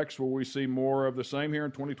SRX. Will we see more of the same here in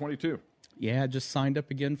 2022? Yeah, just signed up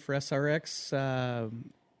again for SRX.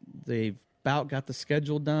 They've about got the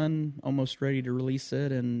schedule done, almost ready to release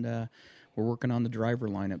it, and we're working on the driver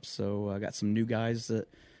lineup. So I got some new guys that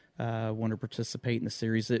want to participate in the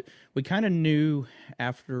series. We kind of knew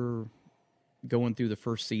after going through the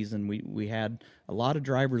first season, we had a lot of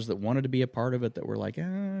drivers that wanted to be a part of it that were like, we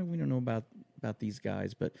don't know about these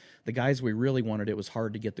guys. But the guys we really wanted, it was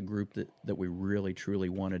hard to get the group that we really, truly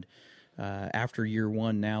wanted. After year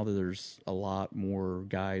one, now there's a lot more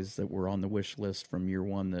guys that were on the wish list from year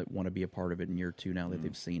one that want to be a part of it in year two now that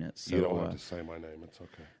they've seen it. So you don't have to say my name; it's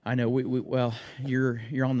okay. I know. Well, you're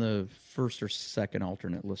on the first or second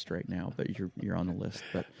alternate list right now, but you're on the list.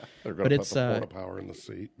 But they're going to put the porta power in the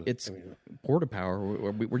seat. It's porta power.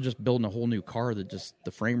 We're just building a whole new car that just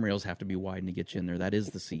the frame rails have to be wide to get you in there. That is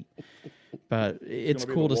the seat. But it's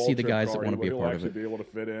cool to see the guys that want to be a part of it. Be able to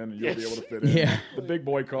fit in, and you'll be able to fit in. Yeah, the big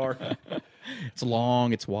boy car. It's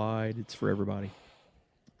long, it's wide, it's for everybody.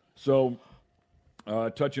 So,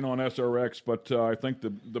 touching on SRX, but I think the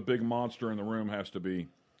big monster in the room has to be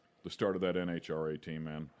the start of that NHRA team,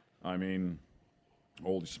 man. I mean,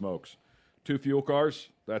 holy smokes, 2 fuel cars.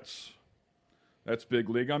 That's big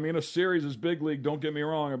league. I mean, a series is big league. Don't get me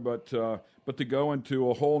wrong, but to go into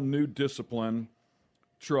a whole new discipline.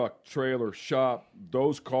 Truck, trailer, shop,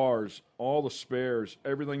 those cars, all the spares,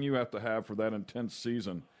 everything you have to have for that intense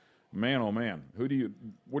season. Man, oh man, what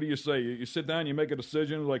do you say? You sit down, you make a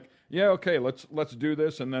decision like, yeah, okay, let's do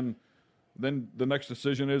this, and then then the next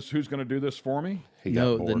decision is who's going to do this for me?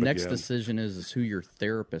 No, the next decision is who your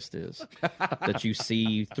therapist is that you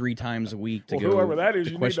see 3 times a week to go whoever that is,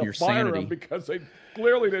 to you question need your to fire sanity. them because they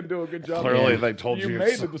clearly didn't do a good job. Clearly, they told you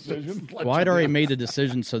made the decision. Well, I'd already made the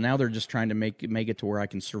decision, so now they're just trying to make it to where I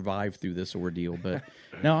can survive through this ordeal. But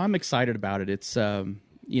no, I'm excited about it. It's and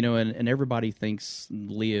everybody thinks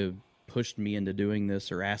Leah pushed me into doing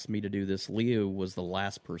this or asked me to do this. Leah was the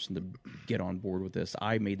last person to get on board with this.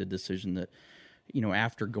 I made the decision that,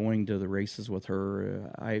 after going to the races with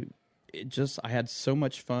her, I had so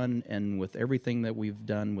much fun, and with everything that we've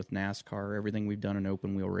done with NASCAR, everything we've done in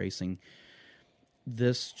open wheel racing,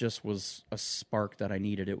 this just was a spark that I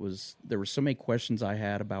needed. There were so many questions I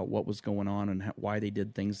had about what was going on and why they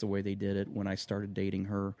did things the way they did it when I started dating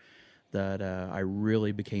her, that I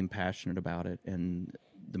really became passionate about it. And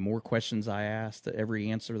the more questions I asked, every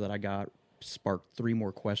answer that I got sparked 3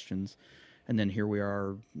 more questions. And then here we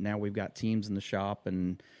are. Now we've got teams in the shop,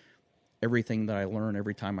 and everything that I learn,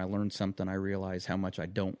 every time I learn something, I realize how much I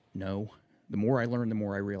don't know. The more I learn, the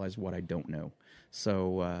more I realize what I don't know.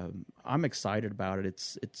 So I'm excited about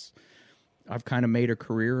it. I've kind of made a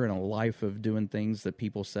career and a life of doing things that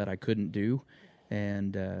people said I couldn't do.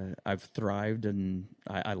 And I've thrived, and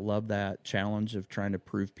I love that challenge of trying to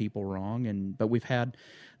prove people wrong. But we've had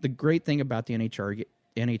the great thing about the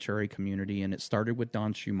NHRA community, and it started with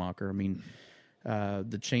Don Schumacher. I mean,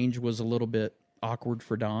 the change was a little bit awkward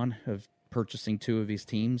for Don of purchasing 2 of his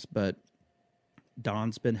teams, but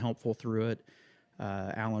Don's been helpful through it.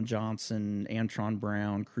 Alan Johnson, Antron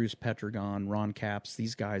Brown, Cruz Petragon, Ron Capps,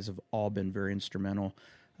 these guys have all been very instrumental.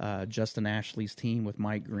 Justin Ashley's team with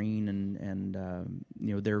Mike Green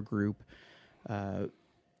and their group.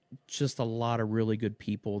 Just a lot of really good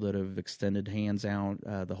people that have extended hands out.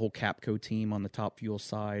 The whole Capco team on the Top Fuel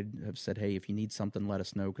side have said, hey, if you need something, let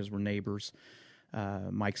us know because we're neighbors.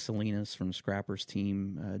 Mike Salinas from Scrapper's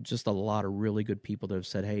team. Just a lot of really good people that have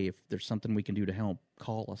said, hey, if there's something we can do to help,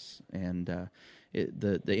 call us. And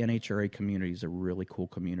the NHRA community is a really cool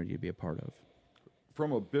community to be a part of.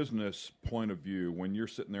 From a business point of view, when you're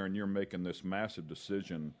sitting there and you're making this massive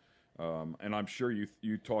decision, and I'm sure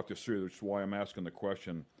you talked us through, which is why I'm asking the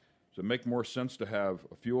question, does it make more sense to have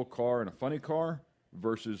a fuel car and a funny car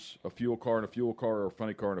versus a fuel car and a fuel car, or a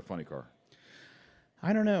funny car and a funny car?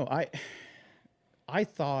 I don't know. I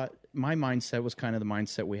thought my mindset was kind of the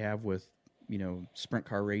mindset we have with, sprint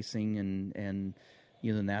car racing and the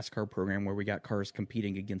NASCAR program, where we got cars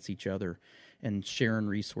competing against each other and sharing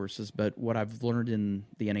resources. But what I've learned in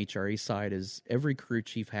the NHRA side is every crew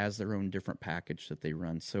chief has their own different package that they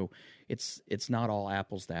run. So it's not all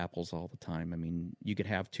apples to apples all the time. I mean, you could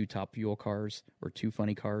have 2 top fuel cars or 2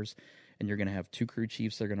 funny cars, and you're going to have 2 crew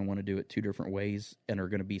chiefs that are going to want to do it 2 different ways and are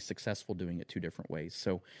going to be successful doing it 2 different ways.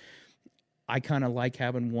 So I kind of like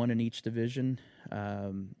having 1 in each division.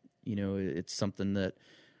 It's something that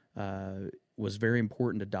was very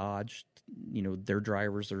important to Dodge. Their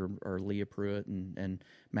drivers are Leah Pruitt and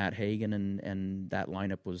Matt Hagan, and that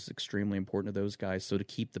lineup was extremely important to those guys. So to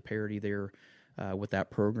keep the parity there with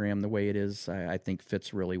that program the way it is, I think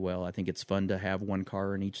fits really well. I think it's fun to have 1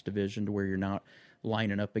 car in each division to where you're not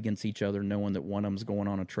lining up against each other, knowing that one of them's going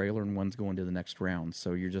on a trailer and one's going to the next round.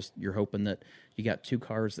 So you're hoping that you got 2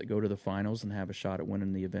 cars that go to the finals and have a shot at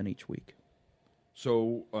winning the event each week.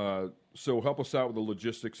 So help us out with the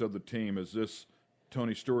logistics of the team. Is this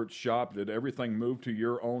Tony Stewart's shop? Did everything move to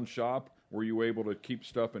your own shop? Were you able to keep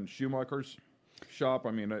stuff in Schumacher's shop?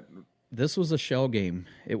 I mean, this was a shell game.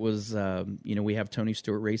 It was, we have Tony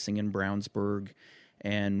Stewart Racing in Brownsburg,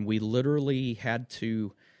 and we literally had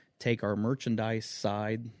to take our merchandise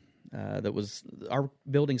side. Our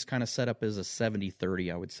building's kind of set up as a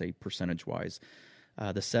 70-30, I would say, percentage-wise.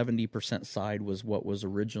 The 70% side was what was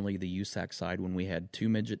originally the USAC side when we had 2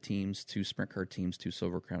 midget teams, 2 sprint car teams, 2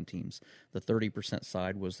 Silver Crown teams. The 30%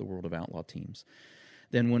 side was the World of Outlaw teams.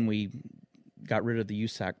 Then when we got rid of the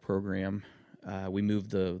USAC program, we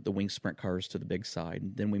moved the wing sprint cars to the big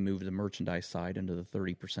side. Then we moved the merchandise side into the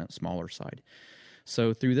 30% smaller side.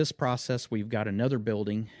 So through this process, we've got another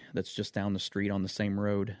building that's just down the street on the same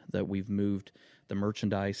road that we've moved the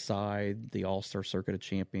merchandise side, the All-Star Circuit of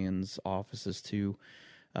Champions offices to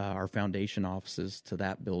our foundation offices to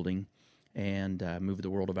that building, and moved the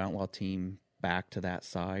World of Outlaw team back to that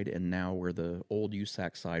side. And now where the old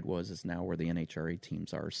USAC side was is now where the NHRA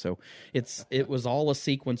teams are. So it was all a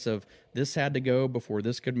sequence of this had to go before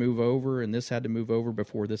this could move over, and this had to move over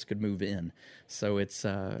before this could move in. So it's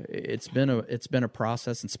been a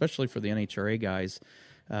process, especially for the NHRA guys.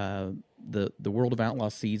 The World of Outlaw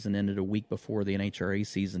season ended a week before the NHRA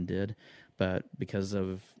season did, but because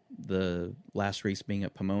of the last race being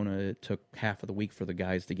at Pomona, it took half of the week for the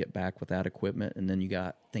guys to get back with that equipment, and then you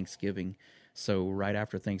got Thanksgiving. So right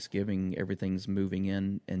after Thanksgiving, everything's moving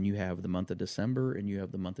in, and you have the month of December and you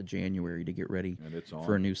have the month of January to get ready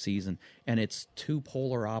for a new season. And it's two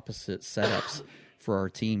polar opposite setups for our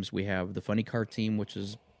teams. We have the funny car team, which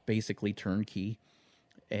is basically turnkey,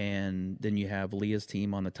 and then you have Leah's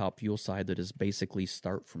team on the Top Fuel side that is basically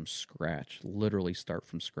start from scratch, literally start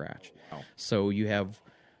from scratch. Wow. So you have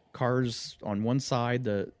cars on one side,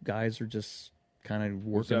 the guys are just kind of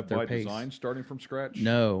working at their pace. Was that by design, starting from scratch?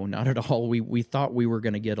 No, not at all. We thought we were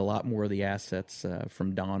going to get a lot more of the assets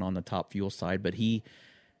from Don on the Top Fuel side, but he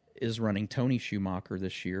is running Tony Schumacher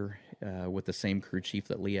this year with the same crew chief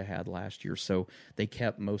that Leah had last year. So they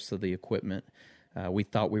kept most of the equipment. We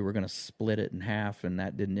thought we were going to split it in half, and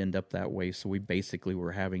that didn't end up that way. So we basically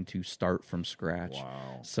were having to start from scratch.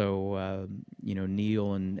 Wow. So,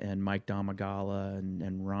 Neil and Mike Domagala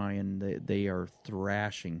and Ryan, they are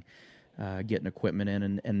thrashing getting equipment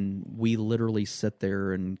in, and we literally sit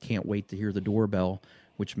there and can't wait to hear the doorbell,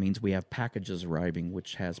 which means we have packages arriving,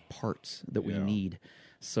 which has parts that we need.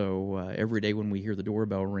 So every day when we hear the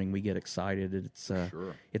doorbell ring, we get excited.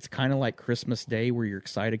 It's kind of like Christmas Day, where you're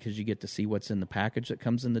excited because you get to see what's in the package that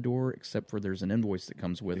comes in the door, except for there's an invoice that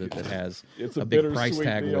comes with it that has a big price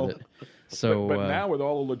tag deal with it. So, but now with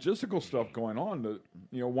all the logistical stuff going on,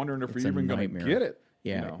 wondering if we're even going to get it.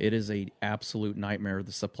 Yeah, it is a absolute nightmare.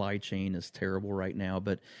 The supply chain is terrible right now.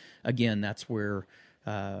 But again, that's where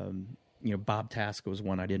Bob Task was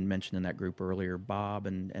one I didn't mention in that group earlier. Bob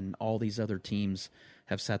and all these other teams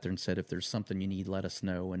have sat there and said, if there's something you need, let us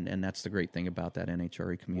know. And that's the great thing about that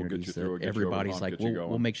NHRA community is that everybody's like,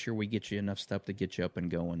 we'll make sure we get you enough stuff to get you up and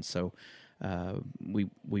going. So I'm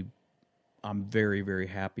very, very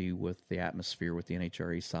happy with the atmosphere with the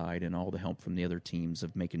NHRA side and all the help from the other teams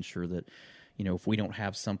of making sure that, if we don't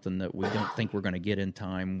have something that we don't think we're going to get in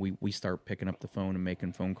time, we start picking up the phone and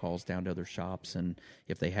making phone calls down to other shops. And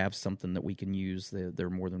if they have something that we can use,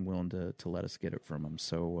 they're more than willing to let us get it from them.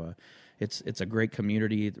 So it's a great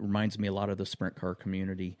community. It reminds me a lot of the sprint car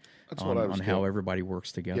community on how everybody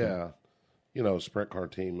works together. Yeah. Sprint car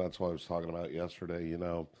team, that's what I was talking about yesterday.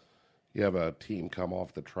 You have a team come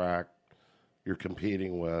off the track you're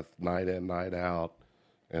competing with night in, night out,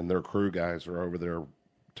 and their crew guys are over there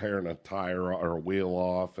tearing a tire or a wheel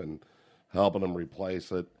off and helping them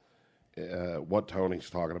replace it. What Tony's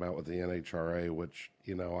talking about with the NHRA, which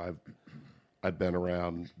I've been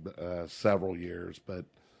around several years, but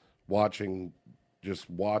watching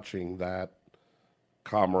that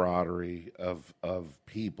camaraderie of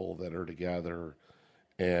people that are together,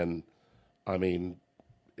 and I mean,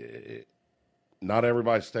 not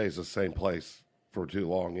everybody stays the same place for too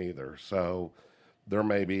long either. So there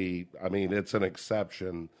may be, it's an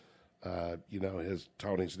exception.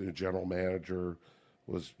 Tony's new general manager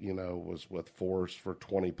was with Force for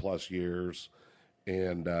 20 plus years.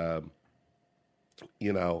 And,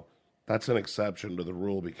 that's an exception to the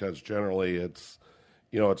rule because generally it's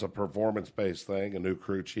a performance-based thing. A new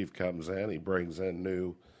crew chief comes in, he brings in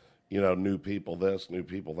new people this, new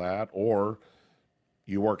people that, or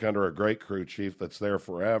you work under a great crew chief that's there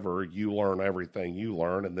forever. You learn everything you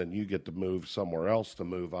learn, and then you get to move somewhere else to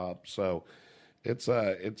move up. So it's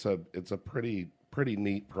a pretty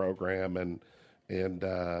neat program, and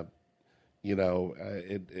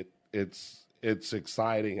it's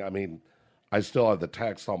exciting. I still have the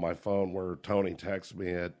text on my phone where Tony texted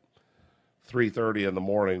me at 3:30 in the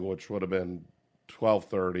morning, which would have been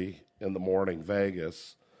 12:30 in the morning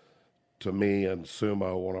Vegas, to me and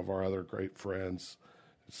Sumo, one of our other great friends.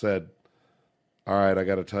 Said, all right, I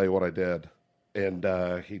got to tell you what I did. And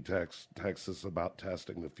he texts us about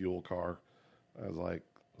testing the fuel car. I was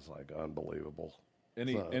like unbelievable.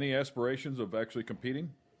 Any aspirations of actually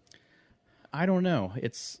competing? I don't know.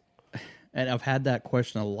 And I've had that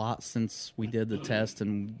question a lot since we did the test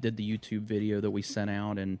and did the YouTube video that we sent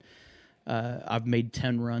out. And I've made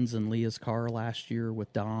 10 runs in Leah's car last year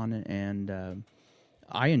with Don, and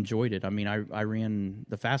I enjoyed it. I ran,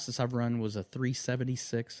 the fastest I've run was a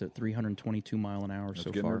 376 at 322 mile an hour. That's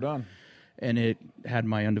so getting far. Her done. And it had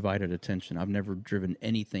my undivided attention. I've never driven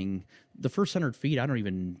anything. The first 100 feet,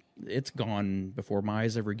 it's gone before my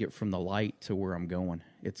eyes ever get from the light to where I'm going.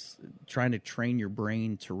 It's trying to train your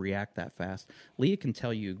brain to react that fast. Leah can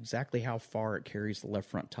tell you exactly how far it carries the left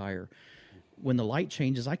front tire. When the light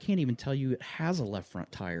changes, I can't even tell you it has a left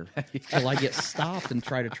front tire till I get stopped and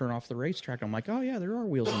try to turn off the racetrack. I'm like, oh yeah, there are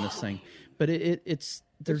wheels in this thing, but it's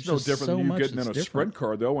there's no just different so than you much getting in a different. sprint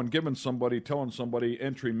car though, and telling somebody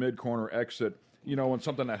entry, mid corner, exit. And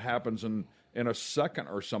something that happens in a second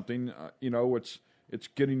or something. it's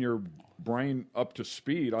getting your brain up to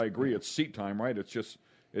speed. I agree. It's seat time, right?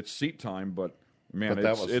 It's seat time, but man,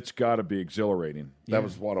 it's got to be exhilarating. That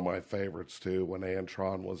was one of my favorites too. When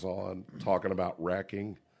Antron was on talking about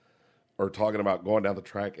wrecking or talking about going down the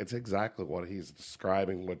track, it's exactly what he's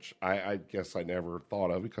describing, which I guess I never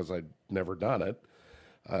thought of because I'd never done it.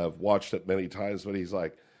 I've watched it many times, but he's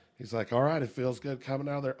like, all right, it feels good coming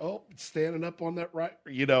out of there. Oh, standing up on that right.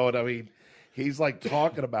 You know what I mean? He's like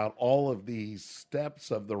talking about all of these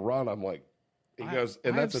steps of the run. I'm like, he goes,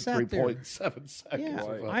 and that's at 3.7 seconds.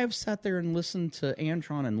 Yeah, I have sat there and listened to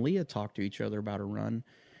Antron and Leah talk to each other about a run,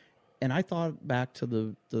 and I thought back to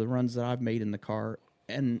the runs that I've made in the car,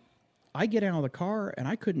 and I get out of the car, and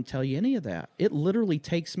I couldn't tell you any of that. It literally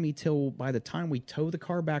takes me till by the time we tow the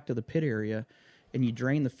car back to the pit area and you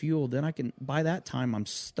drain the fuel, then by that time, I'm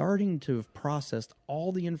starting to have processed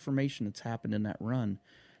all the information that's happened in that run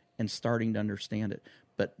and starting to understand it,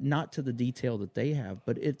 but not to the detail that they have.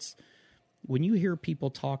 But it's, when you hear people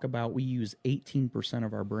talk about we use 18%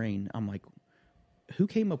 of our brain, I'm like, who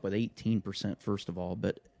came up with 18%, first of all?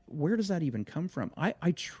 But where does that even come from?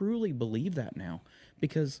 I truly believe that now,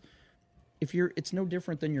 because it's no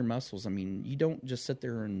different than your muscles. I mean, you don't just sit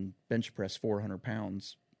there and bench press 400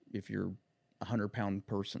 pounds if you're a 100-pound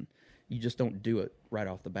person. You just don't do it right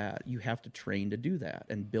off the bat. You have to train to do that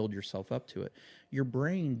and build yourself up to it. Your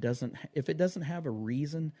brain if it doesn't have a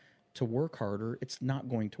reason to work harder, it's not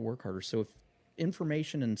going to work harder. So if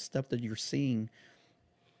information and stuff that you're seeing,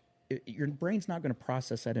 your brain's not going to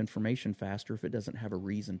process that information faster if it doesn't have a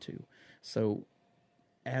reason to. So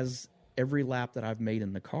as every lap that I've made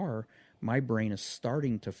in the car, my brain is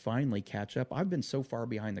starting to finally catch up. I've been so far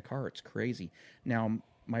behind the car, it's crazy. Now,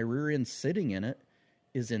 my rear end sitting in it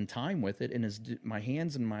is in time with it, and my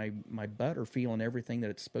hands and my butt are feeling everything that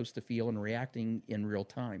it's supposed to feel and reacting in real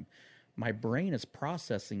time. My brain is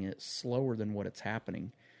processing it slower than what it's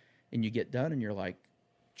happening. And you get done and you're like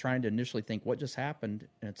trying to initially think what just happened,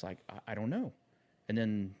 and it's like, I don't know. And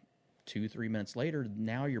then 2-3 minutes later,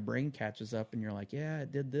 now your brain catches up and you're like, yeah,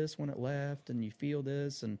 it did this when it left, and you feel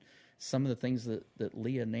this, and some of the things that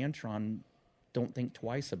Leah and Antron don't think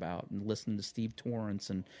twice about, and listen to Steve Torrance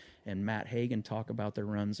and Matt Hagan talk about their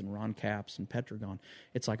runs, and Ron Capps and Petragon.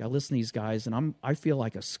 It's like I listen to these guys and I feel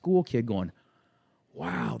like a school kid going,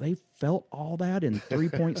 wow, they felt all that in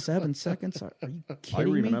 3.7 seconds. Are you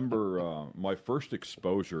kidding me? I remember my first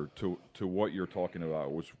exposure to what you're talking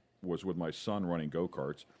about was with my son running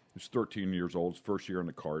go-karts. He was 13 years old, first year in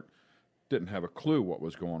the kart. Didn't have a clue what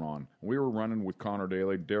was going on. We were running with Connor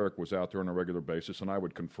Daly. Derek was out there on a regular basis, and I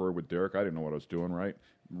would confer with Derek. I didn't know what I was doing, right?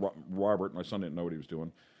 Robert, my son, didn't know what he was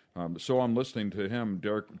doing. So I'm listening to him.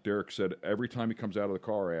 Derek said every time he comes out of the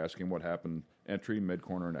car, I ask him what happened, entry,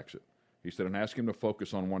 mid-corner, and exit. He said, and ask him to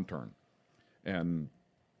focus on one turn. And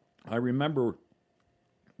I remember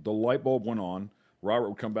the light bulb went on. Robert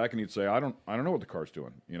would come back and he'd say, I don't know what the car's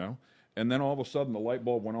doing, you know? And then all of a sudden the light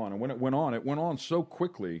bulb went on. And when it went on so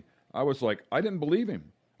quickly, I was like, I didn't believe him.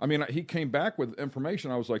 I mean, he came back with information.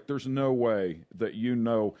 I was like, there's no way that you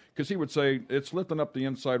know. Because he would say, it's lifting up the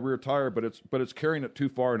inside rear tire, but it's carrying it too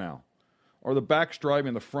far now. Or the back's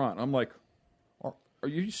driving the front. I'm like, are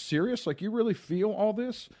you serious? Like, you really feel all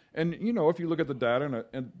this? And, you know, if you look at the data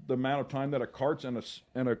and the amount of time that a cart's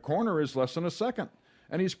in a corner is less than a second.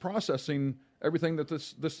 And he's processing everything that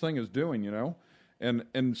this thing is doing, you know?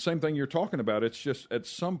 And same thing you're talking about. It's just at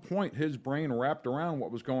some point his brain wrapped around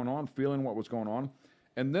what was going on, feeling what was going on,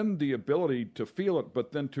 and then the ability to feel it,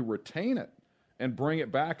 but then to retain it and bring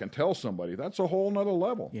it back and tell somebody. That's a whole nother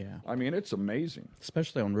level. Yeah. I mean, it's amazing.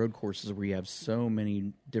 Especially on road courses where you have so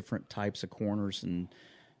many different types of corners and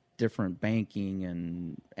different banking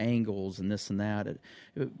and angles and this and that.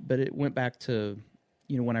 But it went back to,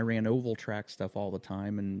 you know, when I ran oval track stuff all the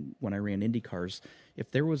time and when I ran Indy cars,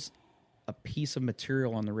 if there was a piece of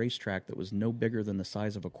material on the racetrack that was no bigger than the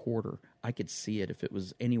size of a quarter, I could see it if it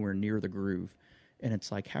was anywhere near the groove. And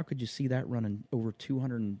it's like, how could you see that running over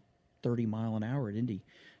 230 mile an hour at Indy?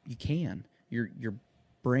 You can. Your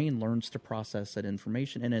brain learns to process that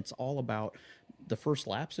information, and it's all about the first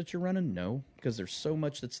laps that you're running. No, because there's so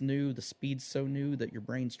much that's new. The speed's so new that your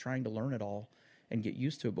brain's trying to learn it all and get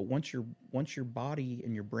used to it. But once your body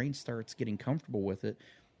and your brain starts getting comfortable with it,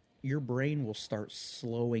 your brain will start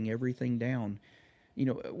slowing everything down. You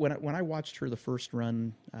know, when I watched her the first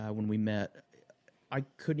run when we met, I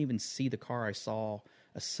couldn't even see the car. I saw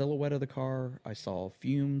a silhouette of the car. I saw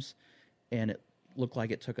fumes, and it looked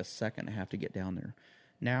like it took a second and a half to get down there.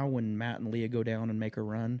 Now when Matt and Leah go down and make a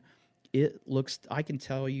run, it looks, I can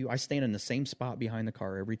tell you, I stand in the same spot behind the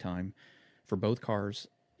car every time for both cars.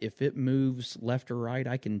 if it moves left or right,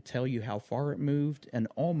 I can tell you how far it moved and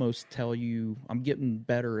almost tell you. I'm getting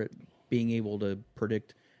better at being able to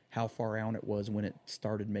predict how far out it was when it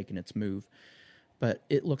started making its move. But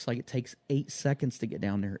it looks like it takes 8 seconds to get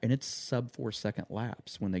down there, and it's sub 4 second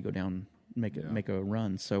laps when they go down, make a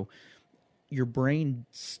run. So your brain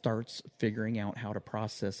starts figuring out how to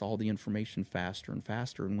process all the information faster and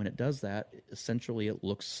faster. And when it does that, essentially it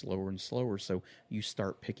looks slower and slower. So you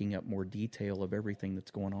start picking up more detail of everything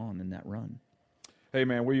that's going on in that run. Hey,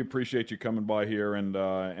 man, we appreciate you coming by here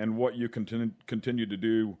and what you continue to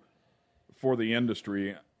do for the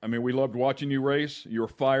industry. I mean, we loved watching you race. You were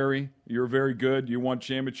fiery. You were very good. You won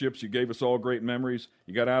championships. You gave us all great memories.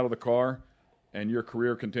 You got out of the car, and your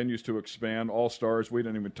career continues to expand. All-Stars, we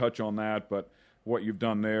didn't even touch on that, but what you've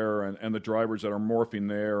done there and the drivers that are morphing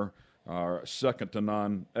there are second to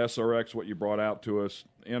none. SRX, what you brought out to us,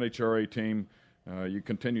 NHRA team, you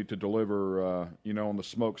continue to deliver, on the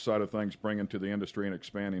smoke side of things, bringing to the industry and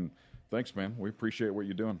expanding. Thanks, man. We appreciate what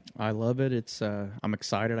you're doing. I love it. It's I'm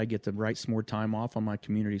excited. I get to write some more time off on my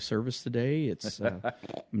community service today. It's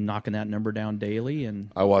knocking that number down daily.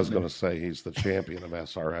 And I was going to say he's the champion of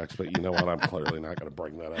SRX, but you know what? I'm clearly not going to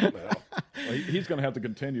bring that up now. Well, he's going to have to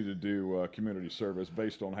continue to do community service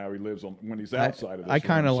based on how he lives when he's outside of this. I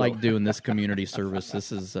kind of like doing this community service.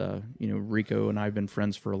 This is, Rico and I have been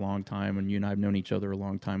friends for a long time, and you and I have known each other a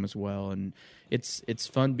long time as well. And it's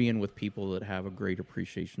fun being with people that have a great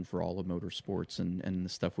appreciation for all of motorsports, and the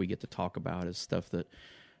stuff we get to talk about is stuff that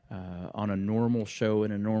on a normal show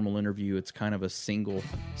and a normal interview, it's kind of a single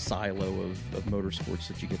silo of motorsports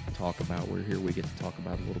that you get to talk about. Where here we get to talk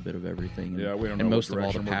about a little bit of everything. Yeah, we don't know and most what of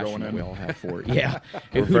all the passion that we all have for it. Yeah,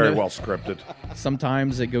 we're very well scripted.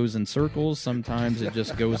 Sometimes it goes in circles. Sometimes it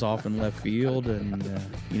just goes off in left field. And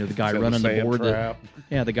the guy running the board,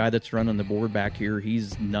 the guy that's running the board back here,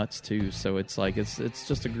 he's nuts too. So it's like it's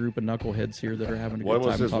just a group of knuckleheads here that are having a good time. What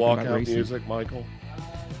was his talking about walkout racing. music, Michael?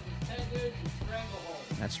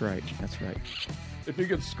 That's right. If you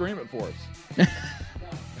could scream it for us.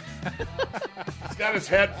 He's got his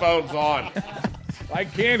headphones on. I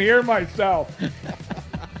can't hear myself.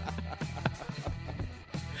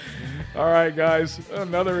 All right, guys.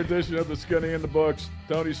 Another edition of the Skinny in the Books.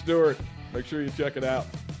 Tony Stewart. Make sure you check it out.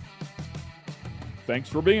 Thanks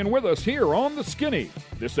for being with us here on The Skinny.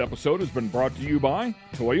 This episode has been brought to you by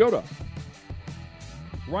Toyota,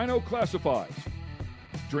 Rhino Classifieds,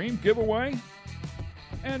 Dream Giveaway,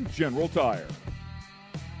 and General Tire.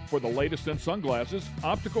 For the latest in sunglasses,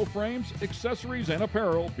 optical frames, accessories, and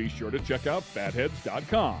apparel, be sure to check out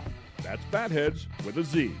fatheads.com. That's Fatheads with a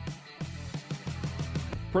Z.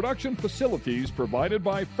 Production facilities provided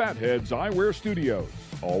by Fatheads Eyewear Studios.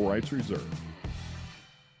 All rights reserved.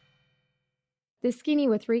 The Skinny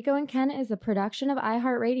with Rico and Ken is a production of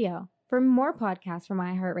iHeartRadio. For more podcasts from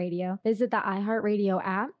iHeartRadio, visit the iHeartRadio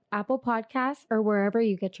app, Apple Podcasts, or wherever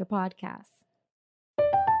you get your podcasts.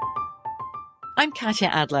 I'm Katya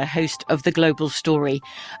Adler, host of The Global Story.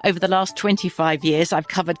 Over the last 25 years, I've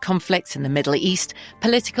covered conflicts in the Middle East,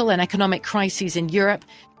 political and economic crises in Europe,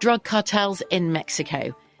 drug cartels in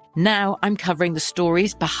Mexico. Now I'm covering the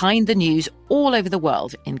stories behind the news all over the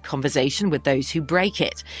world in conversation with those who break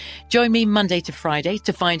it. Join me Monday to Friday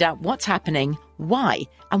to find out what's happening, why,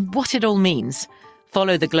 and what it all means.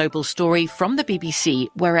 Follow The Global Story from the BBC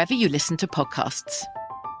wherever you listen to podcasts.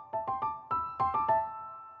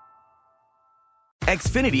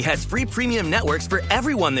 Xfinity has free premium networks for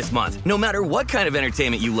everyone this month, no matter what kind of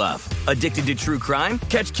entertainment you love. Addicted to true crime?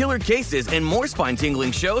 Catch killer cases and more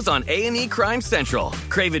spine-tingling shows on A&E Crime Central.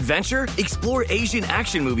 Crave adventure? Explore Asian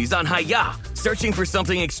action movies on Hi-Ya. Searching for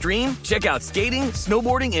something extreme? Check out skating,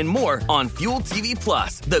 snowboarding, and more on Fuel TV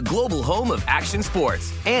Plus, the global home of action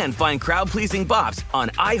sports. And find crowd-pleasing bops on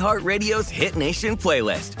iHeartRadio's Hit Nation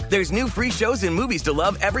playlist. There's new free shows and movies to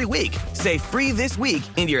love every week. Say free this week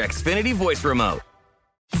in your Xfinity voice remote.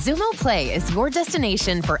 Xumo Play is your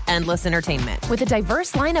destination for endless entertainment. With a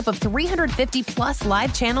diverse lineup of 350 plus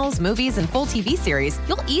live channels, movies, and full TV series,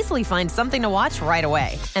 you'll easily find something to watch right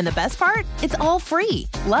away. And the best part? It's all free.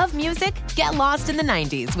 Love music? Get lost in the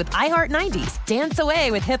 90s with iHeart 90s, dance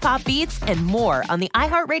away with hip-hop beats, and more on the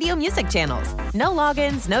iHeartRadio music channels. No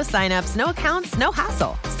logins, no signups, no accounts, no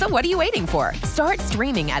hassle. So what are you waiting for? Start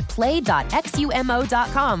streaming at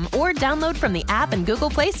play.xumo.com or download from the app and Google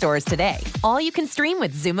Play stores today. All you can stream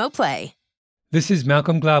with Xumo Play. This is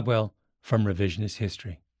Malcolm Gladwell from Revisionist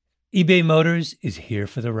History. eBay Motors is here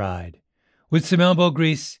for the ride. With some elbow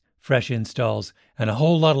grease, fresh installs, and a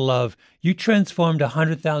whole lot of love, you transformed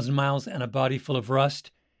 100,000 miles and a body full of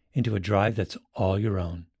rust into a drive that's all your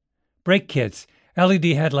own. Brake kits, LED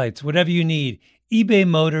headlights, whatever you need, eBay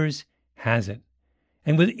Motors has it.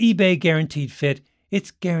 And with eBay Guaranteed Fit,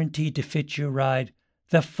 it's guaranteed to fit your ride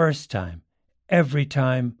the first time, every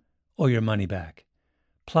time, or your money back.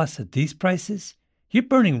 Plus, at these prices, you're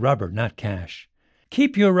burning rubber, not cash.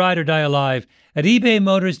 Keep your ride or die alive at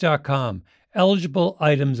ebaymotors.com. Eligible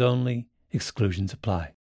items only. Exclusions apply.